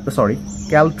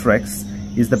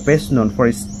is the best known for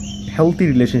its healthy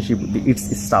relationship with its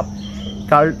staff.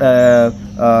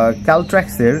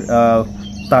 Caltraxের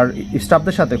তার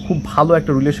স্টাফদের সাথে খুব ভালো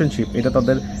একটা রিলেশনশিপ, এটা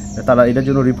তারা এটার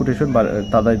জন্য রিপুটেশন বা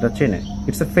তারা এটা চেনে।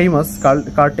 It's a famous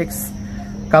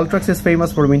Caltrax is famous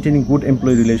for maintaining good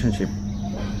employee relationship.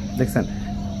 দেখছেন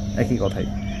একই কথাই।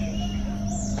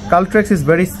 Caltrax is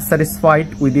very satisfied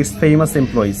with its famous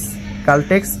employees.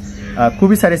 Caltrax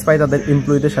খুবই স্যাটিসফাই তাদের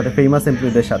এমপ্লয়ীদের সাথে, ফেমাস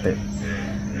এমপ্লয়ীদের সাথে।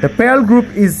 The Pearl Group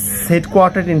is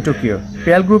headquartered in Tokyo.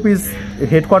 Pearl Group is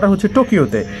headquarter হচ্ছে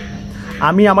টোকিওতে।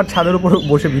 আমি আমার ছাদের উপর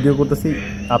বসে ভিডিও করতেছি,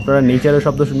 আপনারা নেচারের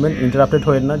শব্দ শুনবেন, ইন্টারাপ্টেড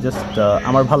হবেন না, জাস্ট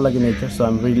আমার ভালো লাগে nature, so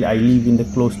I live in the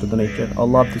close to the nature. I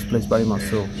love this place very much,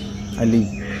 so I live.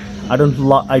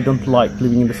 I don't like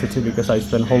living in the city because I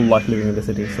spend whole life living in the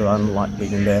city, so I don't like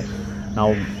living there. Now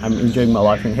I'm enjoying my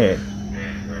life in here,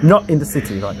 not in the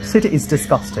city. Right, city is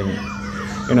disgusting.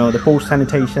 You know, the poor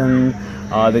sanitation,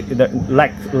 the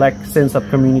lack sense of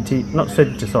community. Not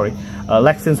city, sorry,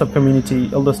 lack sense of community.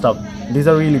 All the stuff. These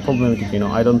are really problematic. You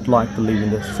know, I don't like to live in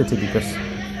the city because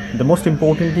the most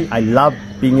importantly, I love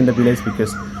being in the village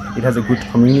because it has a good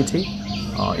community.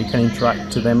 You can interact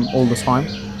to them all the time.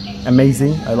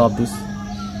 Amazing. I love this.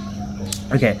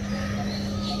 Okay.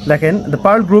 Again, the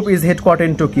Pearl Group is headquartered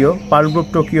in Tokyo. Pearl Group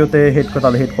Tokyo te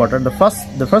headquarter.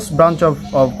 The first branch of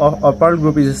Pearl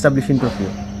Group is established in Tokyo.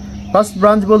 First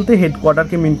branch bolte headquarter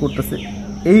ke mean korteche,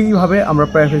 ei bhabe amra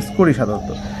paraphrase kori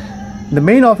sadharanot. The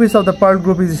main office of the Pearl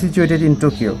Group is situated in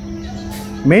Tokyo.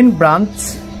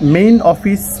 Main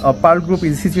office of Pearl Group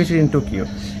is situated in Tokyo.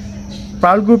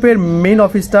 Pearl Group er main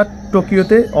office ta Tokyo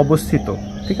te obosthito,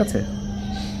 thik ache.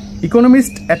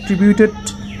 Economists attributed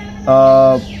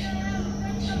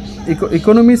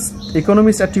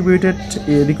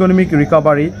economic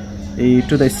recovery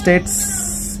to the states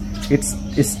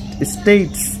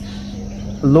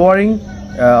lowering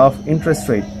of interest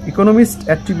rate. Economists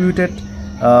attributed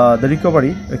the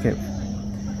recovery, okay,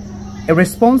 a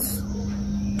response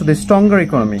to the stronger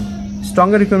economy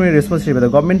response হিসেবে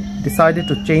the government decided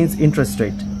to change interest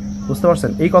rate. বুঝতে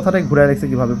পারছেন এই কথাটাই ঘুরে দেখছে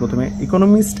কিভাবে। প্রথমে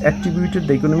economist attributed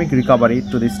the economic recovery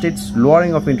to the states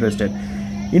lowering of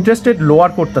interest rate lower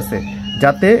করতেছে,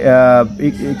 যাতে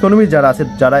ইকোনমি যারা আছে,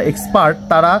 যারা এক্সপার্ট,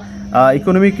 তারা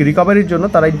ইকোনমিক রিকভারির জন্য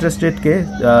তারা ইন্টারেস্ট রেটকে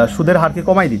সুদের হারকে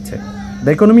কমাই দিচ্ছে।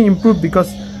 The economy improve because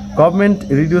government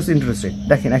reduce interest rate.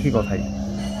 দেখেন একই কথাই।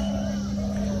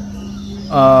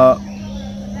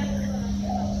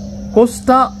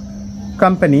 Costa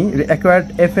company acquired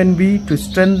FNB to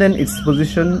strengthen its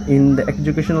position in the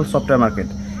educational software market.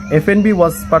 FNB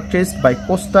was purchased by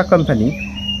Costa company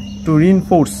to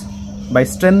reinforce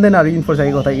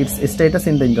its status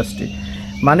in the industry.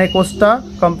 মানে Costa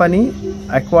company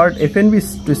acquired FNB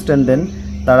to strengthen,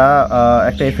 তারা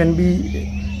একটা FNB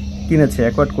কিনেছে,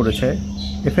 acquired করেছে।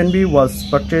 FNB was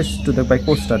purchased by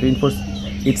Costa to reinforce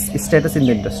its status in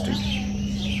the industry.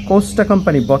 Costa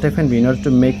company bought FNB in order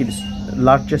to make it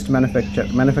largest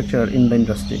manufacturer in the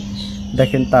industry.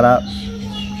 দেখেন তারা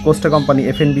Costa company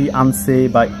এফএনবি আনছে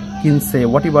বা কিনছে,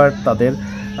 what ever, তাদের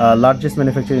largest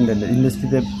manufacture in the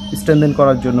ইন্ডাস্ট্রিতে স্ট্রেনথেন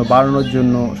করার জন্য, বাড়ানোর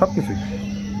জন্য, সব কিছুই।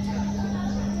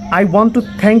 I want to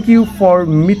thank you for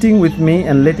meeting with me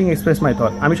and letting express my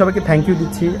thought. আমি সবাইকে থ্যাংক ইউ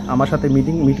দিচ্ছি আমার সাথে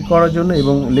মিটিং করার জন্য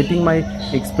এবং লেটিং মাই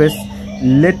এক্সপ্রেস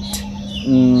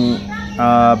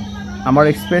আমার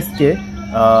এক্সপ্রেসকে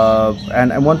and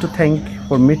I want to thank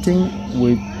for meeting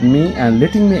with me and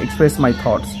letting me express my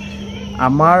thoughts.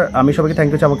 আমি সবাইকে থ্যাংক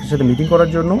দিচ্ছি আমাকে সাথে মিটিং করার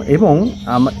জন্য এবং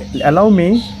allow me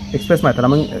express my thought,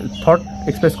 আমি থট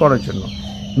এক্সপ্রেস করার জন্য,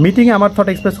 মিটিংয়ে আমার থট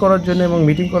এক্সপ্রেস করার জন্য এবং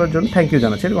মিটিং করার জন্য থ্যাংক ইউ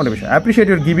জানাচ্ছি। এর কোনো বিষয়। I appreciate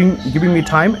your giving me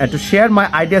time and to share my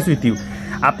ideas with you.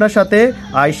 আপনার সাথে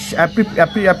I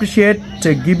appreciate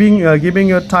giving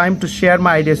your time to share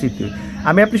my ideas with you.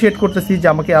 আমি অ্যাপ্রিশিয়েট করতেছি যে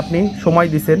আমাকে আপনি সময়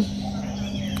দিয়েছেন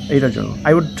এইটার জন্য।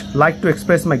 I would like to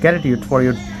express my gratitude for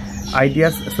your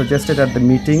ideas suggested at the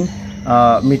meeting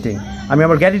meeting. আমি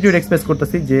আমার গ্র্যাটিটিউড এক্সপ্রেস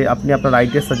করতেছি যে আপনি আপনার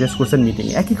আইডিয়া সাজেস্ট করছেন মিটিং।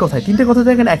 একই কথায় তিনটে কথা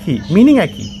দেখেন একই মিনিং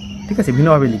একই, ঠিক আছে,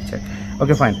 ভিন্নভাবে লিখছে।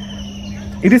 Okay fine.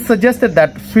 It is suggested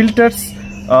that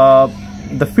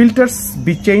the filters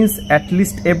be changed at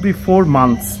least every 4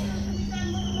 months.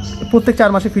 প্রত্যেক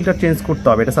 4 মাসে ফিল্টার চেঞ্জ করতে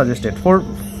হবে, এটা suggested.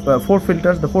 four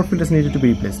filters, the 4 filters needed to be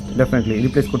replaced, definitely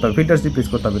replace করতে হবে, ফিল্টার্স রিপ্লেস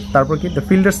করতে হবে। তারপর কি the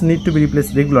filters need to be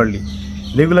replaced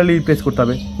regularly replace করতে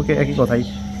হবে। ওকে, একই কথাই।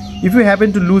 if you happen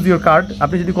to lose your card,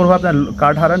 আপনি যদি কোনোভাবে আপনার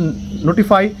card Haran,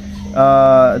 notify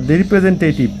the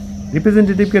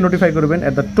রিপ্রেজেন্টেটিভকে notify করবেন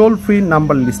at the toll free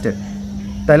number listed।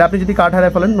 তাহলে আপনি যদি কার্ড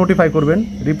হারায় ফেলেন নোটিফাই করবেন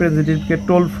রিপ্রেজেন্টেটিভকে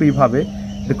টোল ফ্রি ভাবে।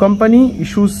 The company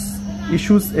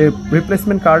issues A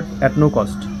replacement card at no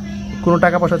cost. কোনো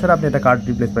টাকা পয়সা ছাড়া আপনি একটা card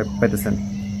replace পেতেছেন।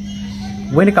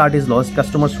 When A card is lost,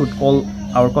 customer should call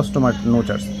hour customer no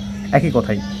charge. একই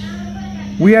কথাই।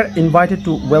 We are invited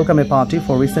to welcome A party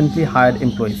for recently hired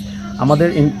employees. আমাদের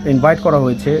invite করা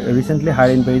হয়েছে রিসেন্টলি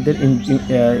হায়ার এমপ্লয়িদের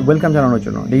ওয়েলকাম জানানোর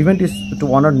জন্য। The event is two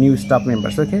honour new staff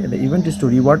members. Okay, the event is to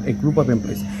reward A group of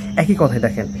employees. একই কথাই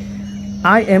দেখেন।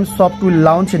 I am soft will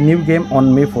launch a new game on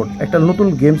May 4th। একটা নতুন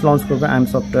games launch করবে I am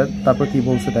software. তারপর কি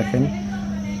বলছে দেখেন,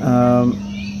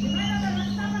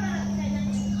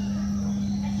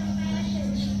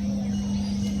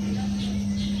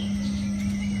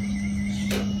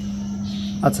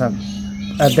 আচ্ছা,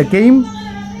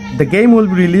 the game will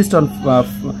be released on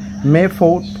May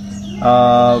 4th.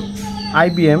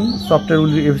 IBM software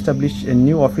will establish a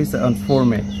new office on 4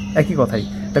 May. একই কথাই।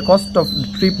 The cost of the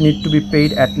trip need to be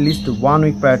paid at least 1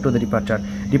 week prior to the departure.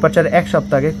 Departure এক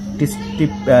সপ্তাহ আগে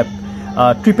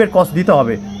ট্রিপের cost দিতে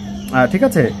হবে, ঠিক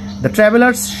আছে। The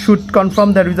travelers should confirm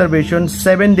the reservation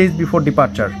 7 days before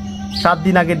departure. 7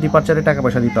 দিন আগে ডিপারচারে টাকা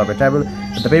পয়সা দিতে হবে।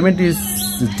 The payment is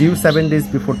due 7 days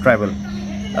before travel.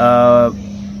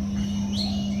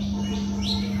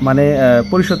 মানে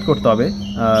পরিশোধ করতে হবে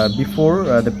before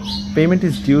the payment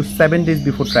is due 7 days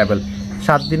before travel.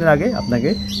 7 দিনের আগে আপনাকে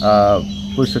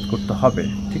পরিশোধ করতে হবে,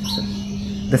 ঠিক আছে।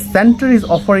 The centre is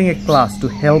offering A class to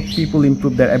help people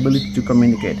improve there ability to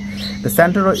communicate. The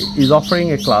centre is offering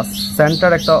A class. Centre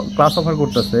একটা ক্লাস অফার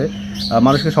করতেছে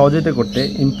মানুষকে সহযোগিতা করতে,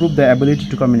 improve the ability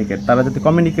to communicate, তারা যাতে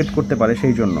কমিউনিকেট করতে পারে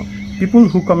সেই জন্য। People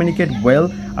who communicate well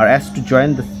R অ্যাস্কড to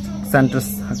join the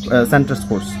center's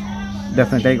course.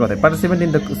 Definitely কথা। Participant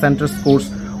in the center's course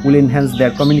will enhance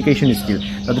their communication skill.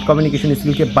 তাদের কমিউনিকেশন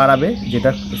স্কিলকে বাড়াবে, যেটা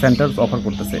সেন্টার অফার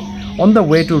করতেছে। On the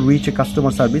way to reach a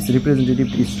customer service representative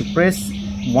is to press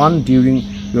 1 during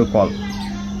your call.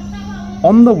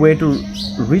 On the way to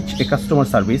reach a customer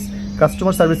service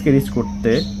K rich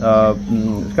করতে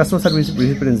customer service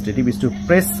representative is to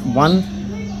press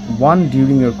 1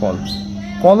 during your call.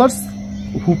 Callers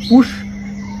who push,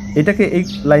 এটাকে এই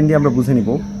line দিয়ে আমরা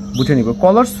বুঝে নিব।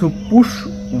 Collars who push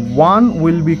 1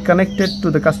 will be connected to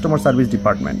the customer service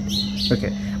department. Okay,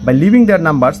 by living there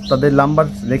numbers, তাদের number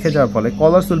রেখে যাওয়ার ফলে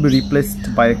collars will be replaced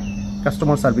by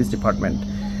customer service department.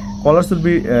 Collars will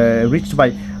be reached by,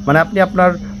 মানে আপনি আপনার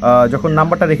যখন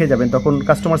নাম্বারটা রেখে যাবেন তখন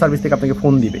কাস্টমার সার্ভিস থেকে আপনাকে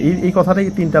ফোন দিবে। এই কথাটাই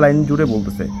 3টা লাইন জুড়ে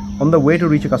বলতেছে। On the way to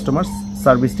reach A customer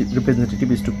service representative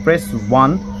is two press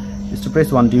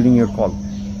 1 during your call.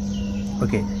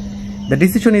 Okay, the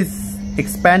decision is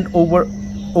expand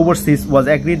overseas was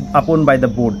agreed upon by the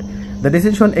board. The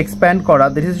decision to expand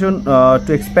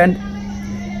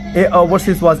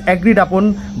overseas was agreed upon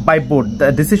by board.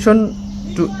 The decision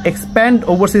to expand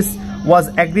overseas was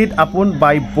agreed upon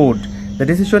by board. The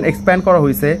decision expand করা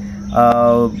হয়েছে,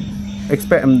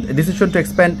 decision to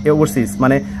expand overseas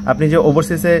মানে আপনি যে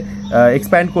ওভারসিসে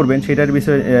expand করবেন সেটার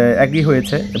বিষয়ে agri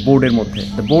হয়েছে বোর্ডের মধ্যে।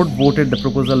 The board voted the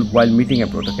proposal while meeting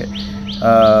abroad. Okay,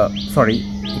 sorry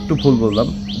একটু ভুল বললাম।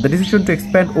 The decision to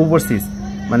expand overseas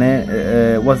মানে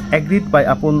was agreed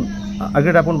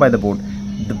upon by the board.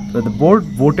 The board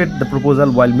voted the proposal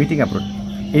while meeting abroad.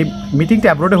 এই মিটিংটা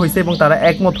অ্যাব্রোডে হয়েছে এবং তারা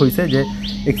একমত হয়েছে যে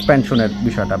এক্সপ্যানশনের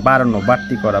বিষয়টা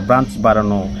বাড়তি করা, ব্রাঞ্চ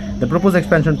বাড়ানো। The proposed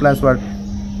expansion plans were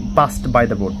passed by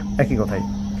the board. একই কথাই।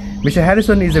 Mr.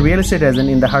 Harrison is a real estate agent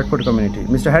in the Hartford community.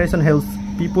 Mr. Harrison helps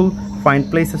people find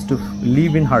places to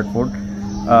live in Hartford.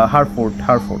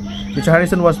 Mr.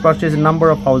 Harrison was purchased a number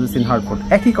of houses in Hartford.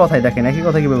 একই কথাই দেখেন, একই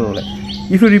কথা কিভাবে বলে।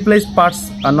 If you replace parts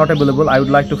are not available, I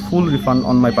would like to full refund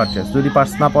on my purchase. যদি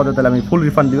parts না পাওয়া যায় তাহলে আমি ফুল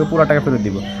রিফান্ড দিব, পুরো টাকা ফেরত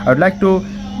দিব। I would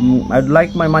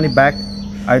like my money back.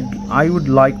 I would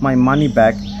like my money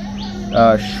back.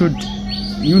 Should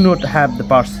you not have the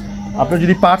parts? আপনার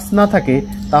যদি পার্টস না থাকে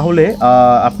তাহলে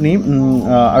আপনি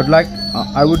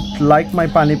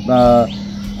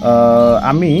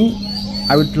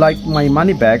I would like my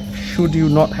money back. Should you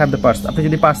not have the parts? আপনি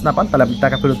যদি parts না পান তাহলে আপনি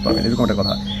টাকা ফেরত পাবেন, এরকম একটা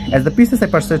কথা। As the pieces I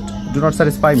purchased do not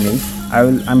satisfy me,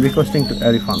 I'm requesting a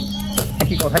refund.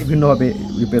 একই কথাই ভিন্নভাবে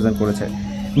রিপ্রেজেন্ট করেছে।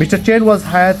 Mister chain was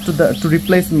higher to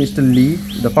replace mister Lee,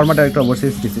 the former director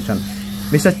overseas decision.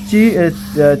 Mister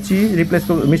C replace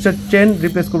করবে, মিস্টার চেন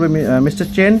রিপ্লেস করবে, mister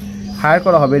chain higher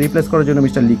করা হবে replace করার জন্য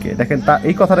মিস্টার লিকে। দেখেন তা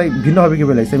এই কথাটাই ভিন্নভাবে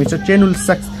কীভাবে লাগছে। Mister chain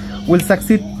will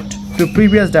succeed two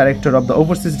previous director of the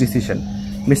overseas decision.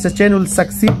 Mister chain will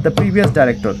succeed the previous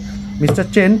director. Mister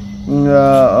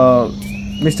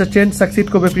chain succeed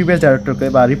করবে প্রিভিয়াস ডাইরেক্টরকে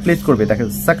বা রিপ্লেস করবে। দেখেন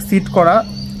সাকসিড করা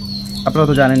আপনারা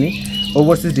তো জানেনই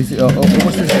overseas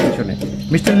ডিসিশনে।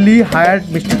 Mister Lee hired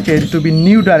mister chain two B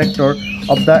new director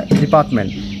of the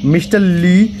department. Mister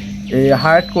Lee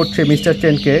hired করছে mister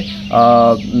চেনকে,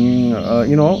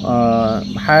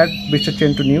 hired mister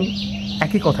chain two new,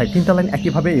 একই কথায় তিনটা লাইন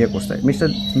একইভাবে করছে।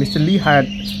 Mister Lee hired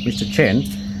mister chain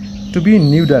to be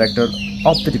new director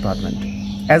of the department.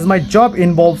 As my job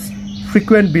involves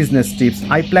frequent business trips,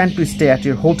 I plan to stay at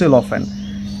your hotel often.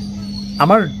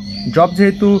 আমার job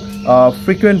যেহেতু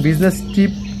frequent business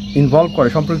trip involve করে,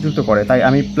 সম্পর্কযুক্ত করে, তাই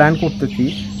আমি plan করতেছি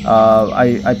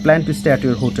I plan to stay at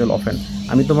your hotel often,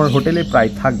 আমি তোমার হোটেলে প্রায়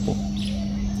থাকবো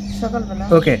সকালবেলা।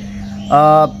 ওকে,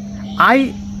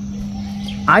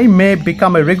 I may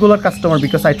become a regular customer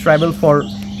because I travel for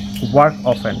work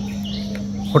often.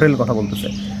 Hotel কথা বলতেছে।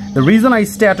 The reason I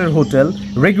stay at your hotel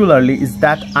regularly is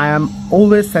that I am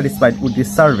always satisfied with this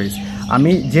service.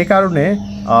 আমি যে কারণে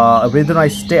reason I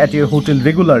stay at your hotel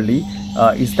regularly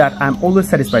is that I am always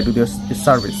satisfied with your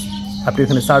service. আপনি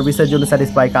এখানে সার্ভিসের জন্য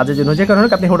satisfy, কাজের জন্য যে কারণে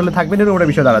আপনি হোটেলে থাকবেন এর ওটা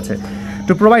বিষয় দাঁড়াচ্ছে।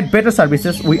 To provide better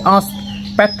services, we ask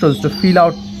patrons to fill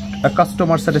out a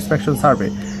customer satisfaction survey.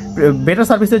 Better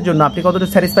সার্ভিসের জন্য আপনি কতটা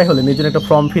স্যাটিসফাই হলেন এই জন্য একটা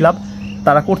ফর্ম ফিল আপ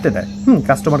তারা করতে দেয়,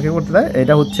 কাস্টমারকে করতে দেয়।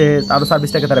 এটা হচ্ছে আরও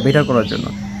সার্ভিসটাকে তারা বেটার করার জন্য।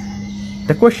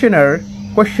 দ্য কোয়েশ্চেনার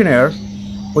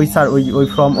ওই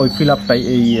ফর্ম, ওই ফিল আপটাই,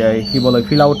 এই কী বলে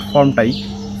ফিল আউট ফর্মটাই,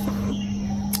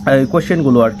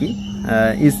 কোয়েশ্চেনগুলো আর কি,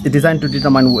 is designed to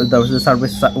determine the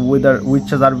service whether which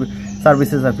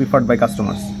services are preferred by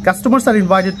customers. Customers are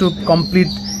invited to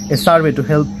complete a survey to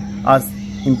help us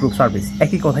improve service.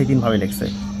 একই কথাই তিনভাবে লিখছে।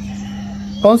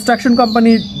 Construction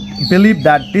company believe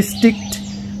that District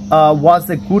was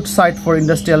a good site for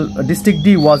industrial. District D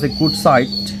was a good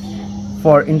site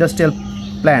for industrial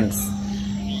plants.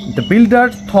 The builder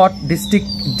thought District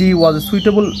D was a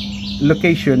suitable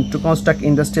location to construct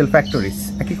industrial factories.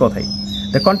 একই কথাই।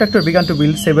 The contractor began to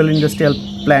build several industrial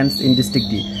plants in District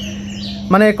D.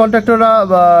 মানে কন্ট্রাক্টররা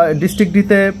district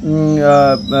ডিতে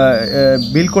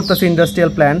build করতেছে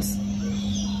industrial plants,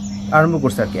 আরম্ভ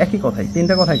করছে আর কি, একই কথাই,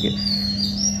 তিনটা কথাই কি।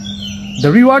 The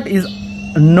reward is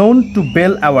known to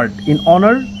Bell Award in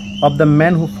honor of the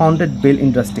man who founded Bell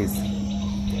Industries.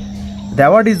 The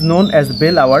award is known as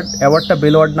Bell Award. অ্যাওয়ার্ডটা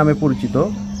bell award নামে পরিচিত,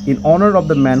 in honor of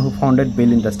the man who founded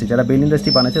Bell Industries. যারা bell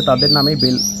industry বানাচ্ছে তাদের নামেই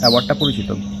bell অ্যাওয়ার্ডটা পরিচিত।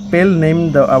 Bell named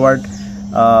the award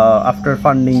after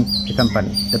funding the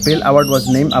company. The Bell Award was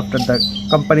named after the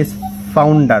company's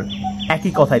founder.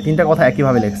 একই কথায়, তিনটা কথা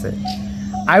একইভাবে লেখছে।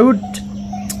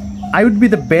 I would be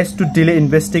the best to delay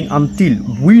investing until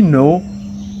we know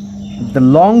the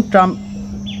long-term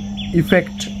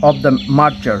effect of the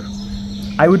merger.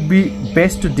 I would be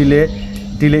best to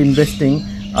delay investing.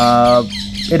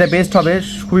 এটা best হবে,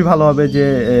 খুবই ভালো হবে যে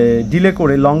ডিলে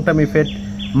করে লং টার্ম ইফেক্ট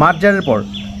মার্জারের পর।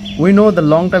 We know the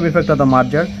long-term effect of the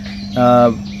merger.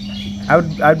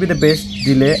 I would be the best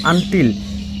delay until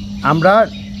আমরা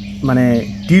মানে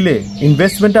ডিলে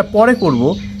ইনভেস্টমেন্টটা পরে করব,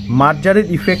 মার্জারের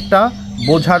ইফেক্টটা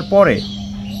বোঝার পরে।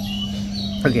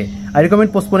 ওকে, I recommend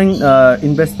postponing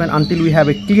investment until we have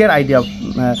a clear idea of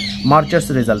merger's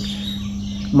result.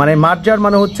 মানে মার্জার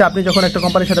মানে হচ্ছে আপনি যখন একটা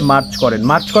কোম্পানির সাথে মার্জ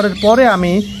করার পরে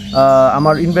আমি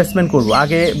আমার ইনভেস্টমেন্ট করব,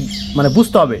 আগে মানে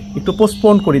বুঝতে হবে, একটু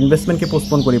পোস্টপোন করি, ইনভেস্টমেন্টকে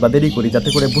পোস্টপোন করি বা দেরি করি, যাতে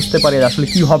করে বুঝতে পারি আসলে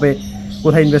কী হবে,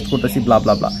 কোথায় ইনভেস্ট করতেছি, ব্লা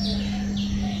ব্লা ব্লা।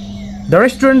 The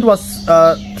restaurant was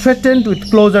threatened with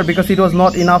closure because it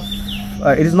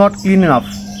is not clean enough.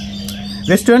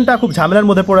 রেস্টুরেন্টটা খুব ঝামেলার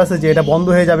মধ্যে পড়ে আছে যে এটা বন্ধ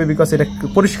হয়ে যাবে বিকজ এটা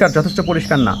যথেষ্ট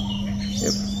পরিষ্কার না।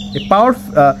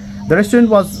 The restaurant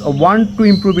was warned to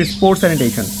improve its poor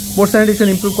sanitation. Poor sanitation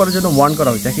improve করার জন্য ওয়ার্ন করা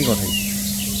হয়েছে, একই কথাই।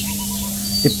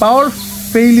 The power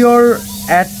failure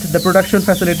at the production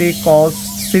facility caused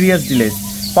serious delays.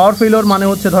 Power failure মানে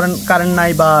হচ্ছে ধরেন কারেন্ট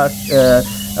নাই বা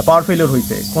পাওয়ার ফেলিওর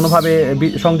হয়েছে, কোনোভাবে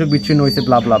সংযোগ বিচ্ছিন্ন হয়েছে,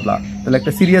 ব্লা ব্লা ব্লা, তাহলে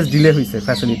একটা সিরিয়াস ডিলে হয়েছে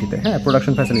ফ্যাসিলিটিতে, হ্যাঁ,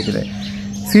 production ফ্যাসিলিটিতে।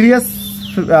 Serious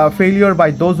failure by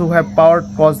those who have power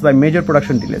caused by major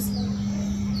production delays.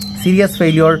 Serious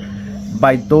failure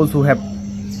by those who have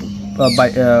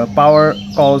power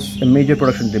caused a major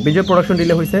production delay. Major production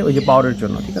delay হয়েছে ওই যে পাওয়ারের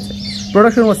জন্য, ঠিক আছে।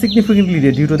 Production was significantly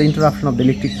delayed due to the interruption of the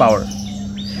electric power.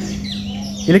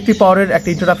 Electric পাওয়ারের একটা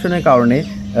ইন্টারাপশনের কারণে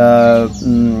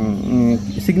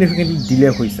সিগনিফিকেন্টলি ডিলে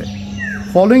হয়েছে।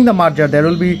 Following the merger, there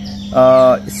will be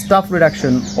staff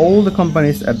reduction all the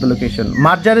companies at the location.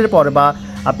 মার্জারের পরে বা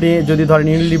আপনি যদি ধরেন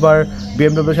ইউনিলিভার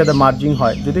বিএমডব্লিউর সাথে মার্জিং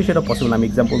হয়, যদি সেটা পসিবল, আমি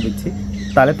এক্সাম্পল দিচ্ছি,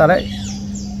 তাহলে তারা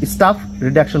স্টাফ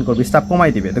রিডাকশন করবে, স্টাফ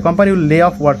কমাই দিবে। দ্য কোম্পানি উইল লে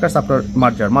অফ ওয়ার্কার্স আফটার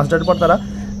মার্জারের পর তারা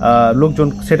লোকজন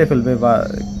ছেড়ে ফেলবে বা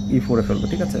করে ফেলবে,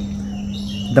 ঠিক আছে।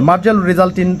 The মার্জার will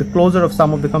result in the closure of some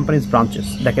of the companies branches.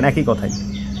 দেখেন একই কথাই,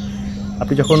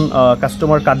 আপনি যখন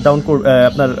কাস্টমার কাট ডাউন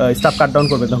আপনার স্টাফ কাট ডাউন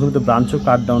করবেন তখন কিন্তু ব্রাঞ্চও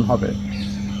কাট ডাউন হবে,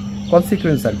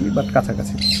 কনসিকুয়েন্স আর কি, বাট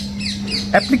কাছাকাছি।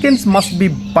 Applicants must be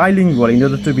bilingual in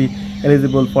order to be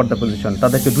eligible for the position.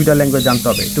 তাদেরকে 2টা ল্যাঙ্গুয়েজ জানতে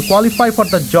হবে। To qualify for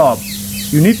the job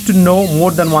you need to no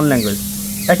more than 1 language.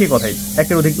 একই কথাই,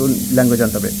 একের অধিক ল্যাঙ্গুয়েজ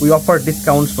জানতে হবে। We offer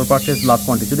discounts for purchase large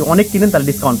quantity. যদি অনেক কিনেন তাহলে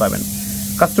ডিসকাউন্ট পাবেন।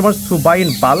 Customers who by in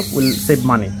bulk will save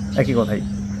মানি। একই কথাই,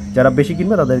 যারা বেশি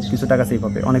কিনবে তাদের কিছু টাকা সেভ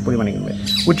হবে, অনেক পরিমাণে কিনবে।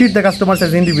 We treat the customers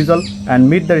as individual and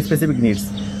meet there specific needs.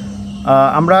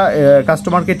 আমরা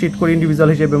কাস্টমারকে ট্রিট করি ইন্ডিভিজুয়াল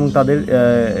হিসেবে এবং তাদের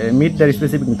মিট দ্যার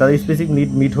স্পেসিফিক নিড, তাদের স্পেসিফিক নিড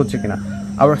মিট হচ্ছে কিনা।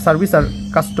 আওয়ার সার্ভিস আর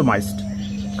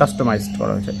কাস্টমাইজড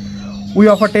করা হয়েছে। We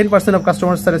offer 10% of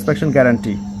customer satisfaction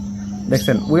guarantee.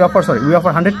 দেখছেন, we offer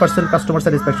 100% customer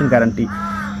satisfaction guarantee.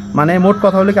 মানে মোট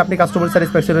কথা হলে কি আপনি কাস্টমার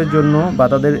স্যাটিসফ্যাকশনের জন্য বা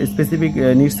তাদের স্পেসিফিক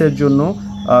নিডসের জন্য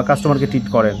কাস্টমারকে ট্রিট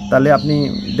করেন, তাহলে আপনি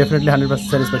ডেফিনেটলি 100%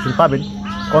 স্যাটিসফ্যাকশন পাবেন।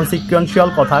 কনসিকুয়েন্সিয়াল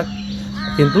কথা,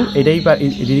 কিন্তু এটাই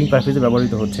রিডিং প্যারাফ্রেজে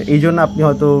ব্যবহৃত হচ্ছে। এই জন্য আপনি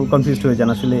হয়তো কনফিউজড হয়ে যান,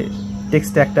 আসলে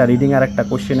টেক্সটে একটা, রিডিং আর একটা,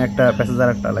 কোশ্চেন একটা, প্যাসেজ আর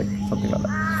একটা, like something like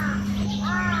that.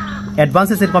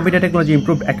 Advances in computer technology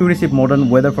improve accuracy of modern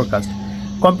weather forecast.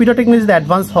 Computer টেকনোলজিতে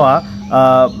অ্যাডভান্স হওয়া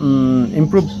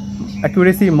improve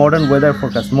accuracy modern weather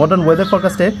forecast. Modern weather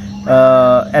ফোরকাস্টে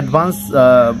advance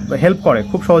help করে,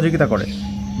 খুব সহযোগিতা করে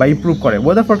বা ইমপ্রুভ করে।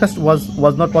 Weather forecast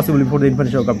was not possible before the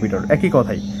invention of computer. একই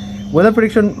কথাই, weather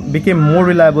prediction became more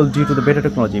reliable due to the better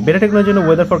technology. Better টেকনোলজির জন্য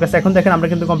ওয়েদার ফোরকাস্ট, এখন দেখেন আমরা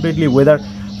কিন্তু কমপ্লিটলি ওয়েদার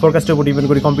ফোরকাস্টের উপর ডিপেন্ড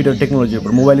করি কম্পিউটার টেকনোলজির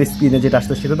উপর। মোবাইলের স্ক্রিনে যেটা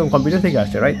আসছে সেটা তো কম্পিউটার থেকে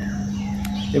আসছে, রাইট,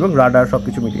 এবং রাডার সব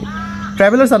কিছু মিলিয়ে।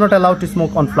 Travellers are not allowed to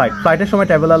smoke on flight. ফ্লাইটের সময়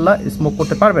ট্রাভেলাররা স্মোক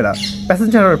করতে পারবে না।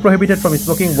 Passenger R prohibited from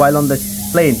smoking while on the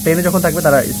প্লেনে যখন থাকবে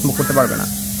তারা স্মোক করতে পারবে না।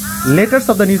 Letters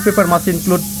of the news paper must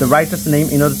include the writers name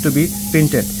in order to B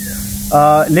printed.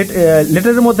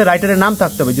 লেটারের মধ্যে রাইটারের নাম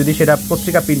থাকতে হবে যদি সেটা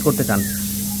পত্রিকা প্রিন্ট করতে চান।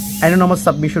 Anonymous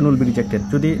submission will be rejected.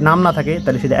 যদি নাম না থাকে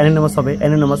তাহলে সেটা অ্যানোনিমাস হবে।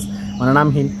 অ্যানোনিমাস মানে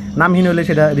নামহীন হলে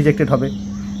সেটা রিজেক্টেড হবে।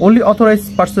 Only authorised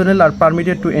personnel are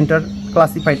permitted to enter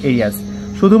classified areas.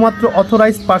 শুধুমাত্র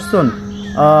অথরাইজড পার্সন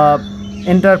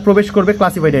প্রবেশ করবে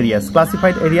ক্লাসিফাইড এরিয়াস।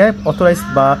 ক্লাসিফাইড এরিয়ায় অথরাইজড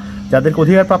বা যাদেরকে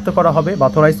অধিকারপ্রাপ্ত করা হবে বা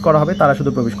অথরাইজ করা হবে তারা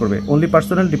শুধু প্রবেশ করবে। Only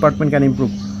personal department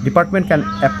can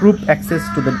approve access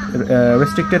to the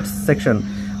restricted section.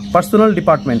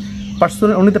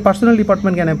 Only the personal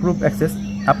department can approve access.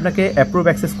 আপনাকে অ্যাপ্রুভ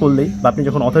অ্যাক্সেস করলেই বা আপনি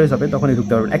যখন অথরাইজ হবে তখনই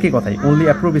ঢুকতে পারবেন। একই কথাই, only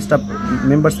approve staff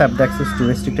members have the access to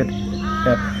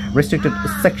restricted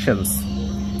sections.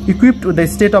 Equipped with the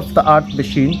state-of-the-art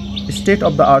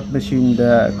machine,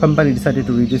 the company decided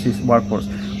to reduce its workforce.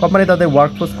 Company তাদের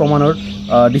workforce কমানোর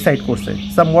decide করছে.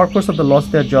 Some workers of the lost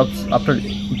their jobs after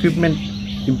equipment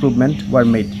improvement were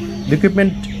made. The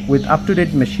equipment with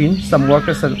up-to-date machine, some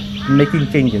workers are making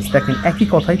changes. দেখেন একই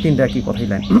কথাই, তিনটা একই কথাই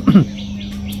line.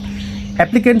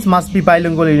 Applicants must be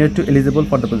bilingual in order to eligible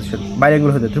for the position.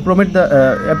 Bilingual হতে to promote the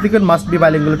applicant must be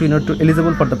bilingual in order to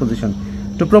eligible for the position.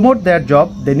 To promote their job,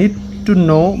 they need to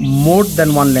know more than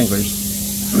 1 language.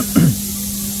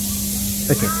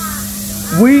 Okay.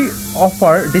 We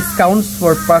offer discounts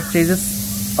for purchases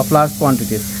of large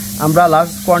quantities. আমরা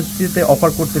large quantity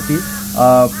offer করতেছি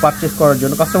purchase করার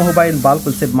জন্য। Customer who buy in bulk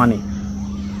will save money.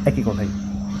 একই কথাই।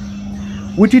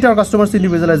 We treat our customers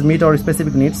individual as meet our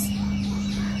specific needs.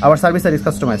 Our service is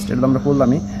customized. এটা আমরা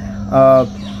বললামই।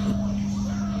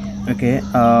 Okay.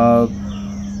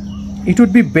 It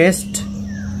would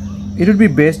be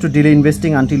best to delay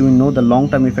investing until we know the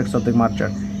long-term effects of the merger.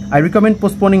 I recommend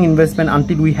postponing investment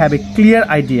until we have a clear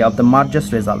idea of the merger's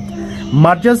result.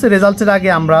 Merger's results এর আগে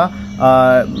আমরা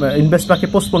ইনভেস্টটাকে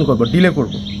postpone করব, delay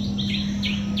করব।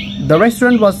 The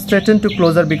restaurant was threatened to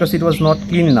closure because it was not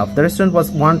clean enough. The restaurant was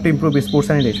want to improve its poor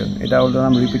sanitation. এটা already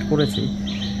আমি repeat করেছি।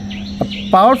 A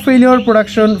power failure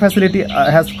production facility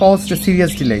has caused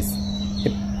serious delays. A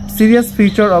serious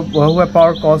feature of where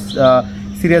power caused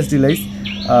serious delays.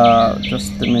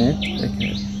 Just a minute.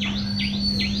 Okay.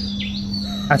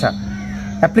 Acha.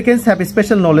 Applicants have a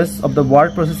special knowledge of the word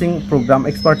processing program.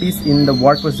 Expertise in the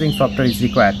word processing software is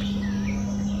required.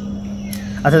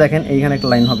 আচ্ছা দেখেন এইখানে একটা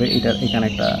line হবে, এখানে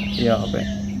একটা ইয়া হবে,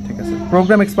 ঠিক আছে।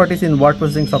 Programme expertise in word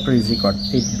processing software is required.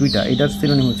 এই দুইটা, এটার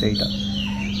সিনোনিম হচ্ছে এইটা।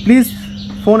 Please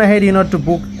phone ahead in order to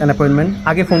book an appointment.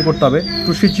 আগে ফোন করতে হবে।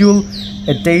 To schedule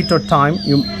a date or time,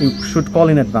 you should call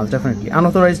in advance, definitely.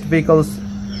 Unauthorized vehicles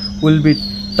will be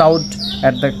towed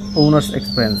at the owner's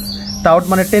expense. Towed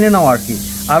মানে টেনে নেওয়া আর কি।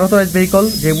 Unauthorized vehicle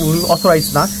যেগুলো authorize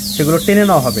না সেগুলো টেনে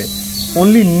নেওয়া হবে।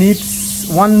 Only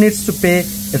one needs to pay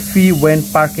a fee when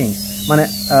parking, মানে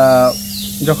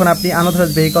যখন আপনি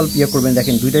unauthorized vehicle করবেন,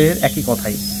 দেখেন দুইটাই একই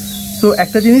কথাই। সো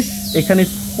একটা জিনিস এখানে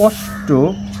স্পষ্ট,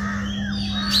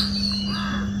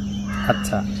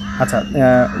 আচ্ছা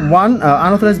one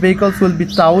unauthorized vehicles will be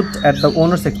towed at the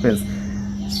owner's expense.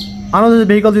 unauthorized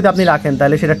vehicle যদি আপনি রাখেন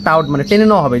তাহলে সেটা টাউড মানে টেনে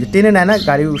নেওয়া হবে, যে টেনে নেয় না,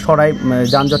 গাড়ি সরায়,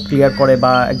 যানজট ক্লিয়ার করে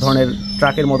বা এক ধরনের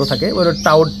ট্রাকের মতো থাকে, ওটা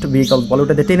টাউড ভেহিকল বলে,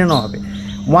 ওটাতে টেনে নেওয়া হবে।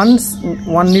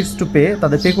 one needs to pay,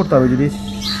 তাদের পে করতে হবে যদি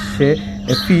সে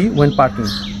a fee when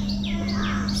parking.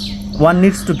 one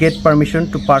needs to get permission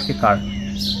to park a car,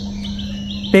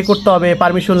 pay করতে হবে,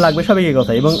 পারমিশন লাগবে, সবই এই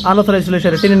কথা। এবং আনঅথরাইজড হলে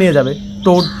সেটা টেনে নিয়ে যাবে,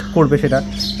 টোড করবে, সেটা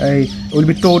will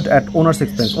be towed at owners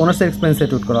expense, ওনার্সের এক্সপেন্সে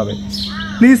towed করা হবে।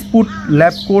 Please put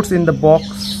lab quotes in the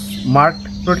box marked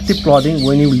protective clothing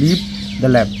when you leave the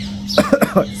lab.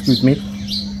 Excuse me,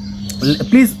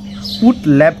 please put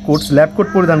lab coat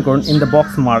পরিধান করুন in the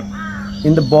box mark,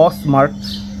 in the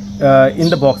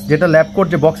box, যেটা lab coat,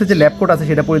 যে বক্সে যে lab coat আছে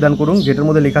সেটা পরিধান করুন, যেটার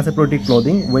মধ্যে লেখা আছে protective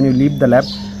clothing when you leave the lab.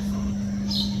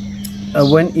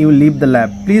 When you leave the lab,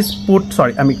 please put,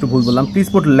 sorry আমি একটু ভুল বললাম, please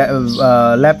put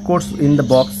lab quotes in the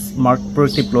box mark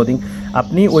protective clothing.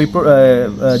 আপনি ওই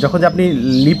যখন যে আপনি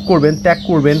লিভ করবেন, ত্যাগ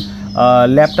করবেন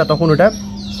ল্যাবটা, তখন ওটা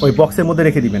ওই বক্সের মধ্যে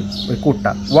রেখে দিবেন ওই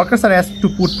কোটটা। Workers R অ্যাস্কড to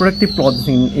put protective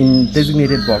clothing in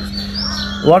designated box,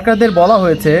 ওয়ার্কারদের বলা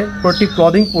হয়েছে প্রোটেক্টিভ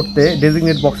ক্লদিং পড়তে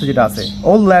ডেজিগনেট বক্সে যেটা আছে।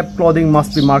 All lab clothing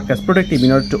must be marked as protective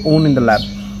in order to own in the lab,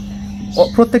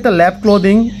 প্রত্যেকটা ল্যাব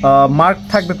ক্লোদিং মার্ক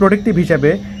থাকবে প্রোটেক্টিভ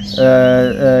হিসাবে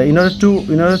in order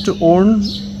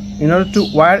to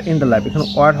wear in the lab, এখানে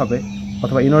ওয়ার হবে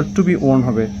অথবা in order to be worn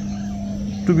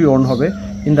হবে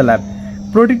in the lab,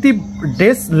 protective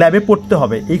dress ল্যাবে পড়তে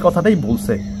হবে, এই কথাটাই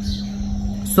বলছে।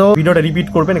 সো ভিডিওটা রিপিট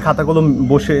করবেন, খাতাগুলো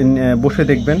বসে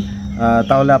দেখবেন,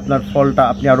 তাহলে আপনার ফলটা,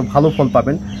 আপনি আরও ভালো ফল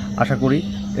পাবেন আশা করি,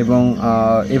 এবং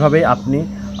এভাবে আপনি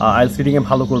আইএলটিএস রিডিংয়ে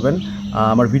ভালো করবেন।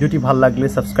 আমার ভিডিওটি ভালো লাগলে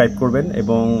সাবস্ক্রাইব করবেন,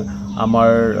 এবং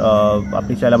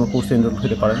আপনি চাইলে আমার কোর্সে এনরোল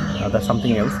হতে পারেন, দ্যাটস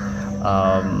সামথিং এলস।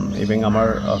 এবং আমার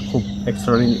খুব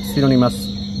এক্সট্রা সিনোনিমাস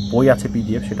বই আছে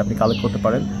PDF, সেটা আপনি কালেক্ট করতে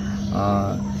পারেন।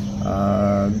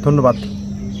 ধন্যবাদ।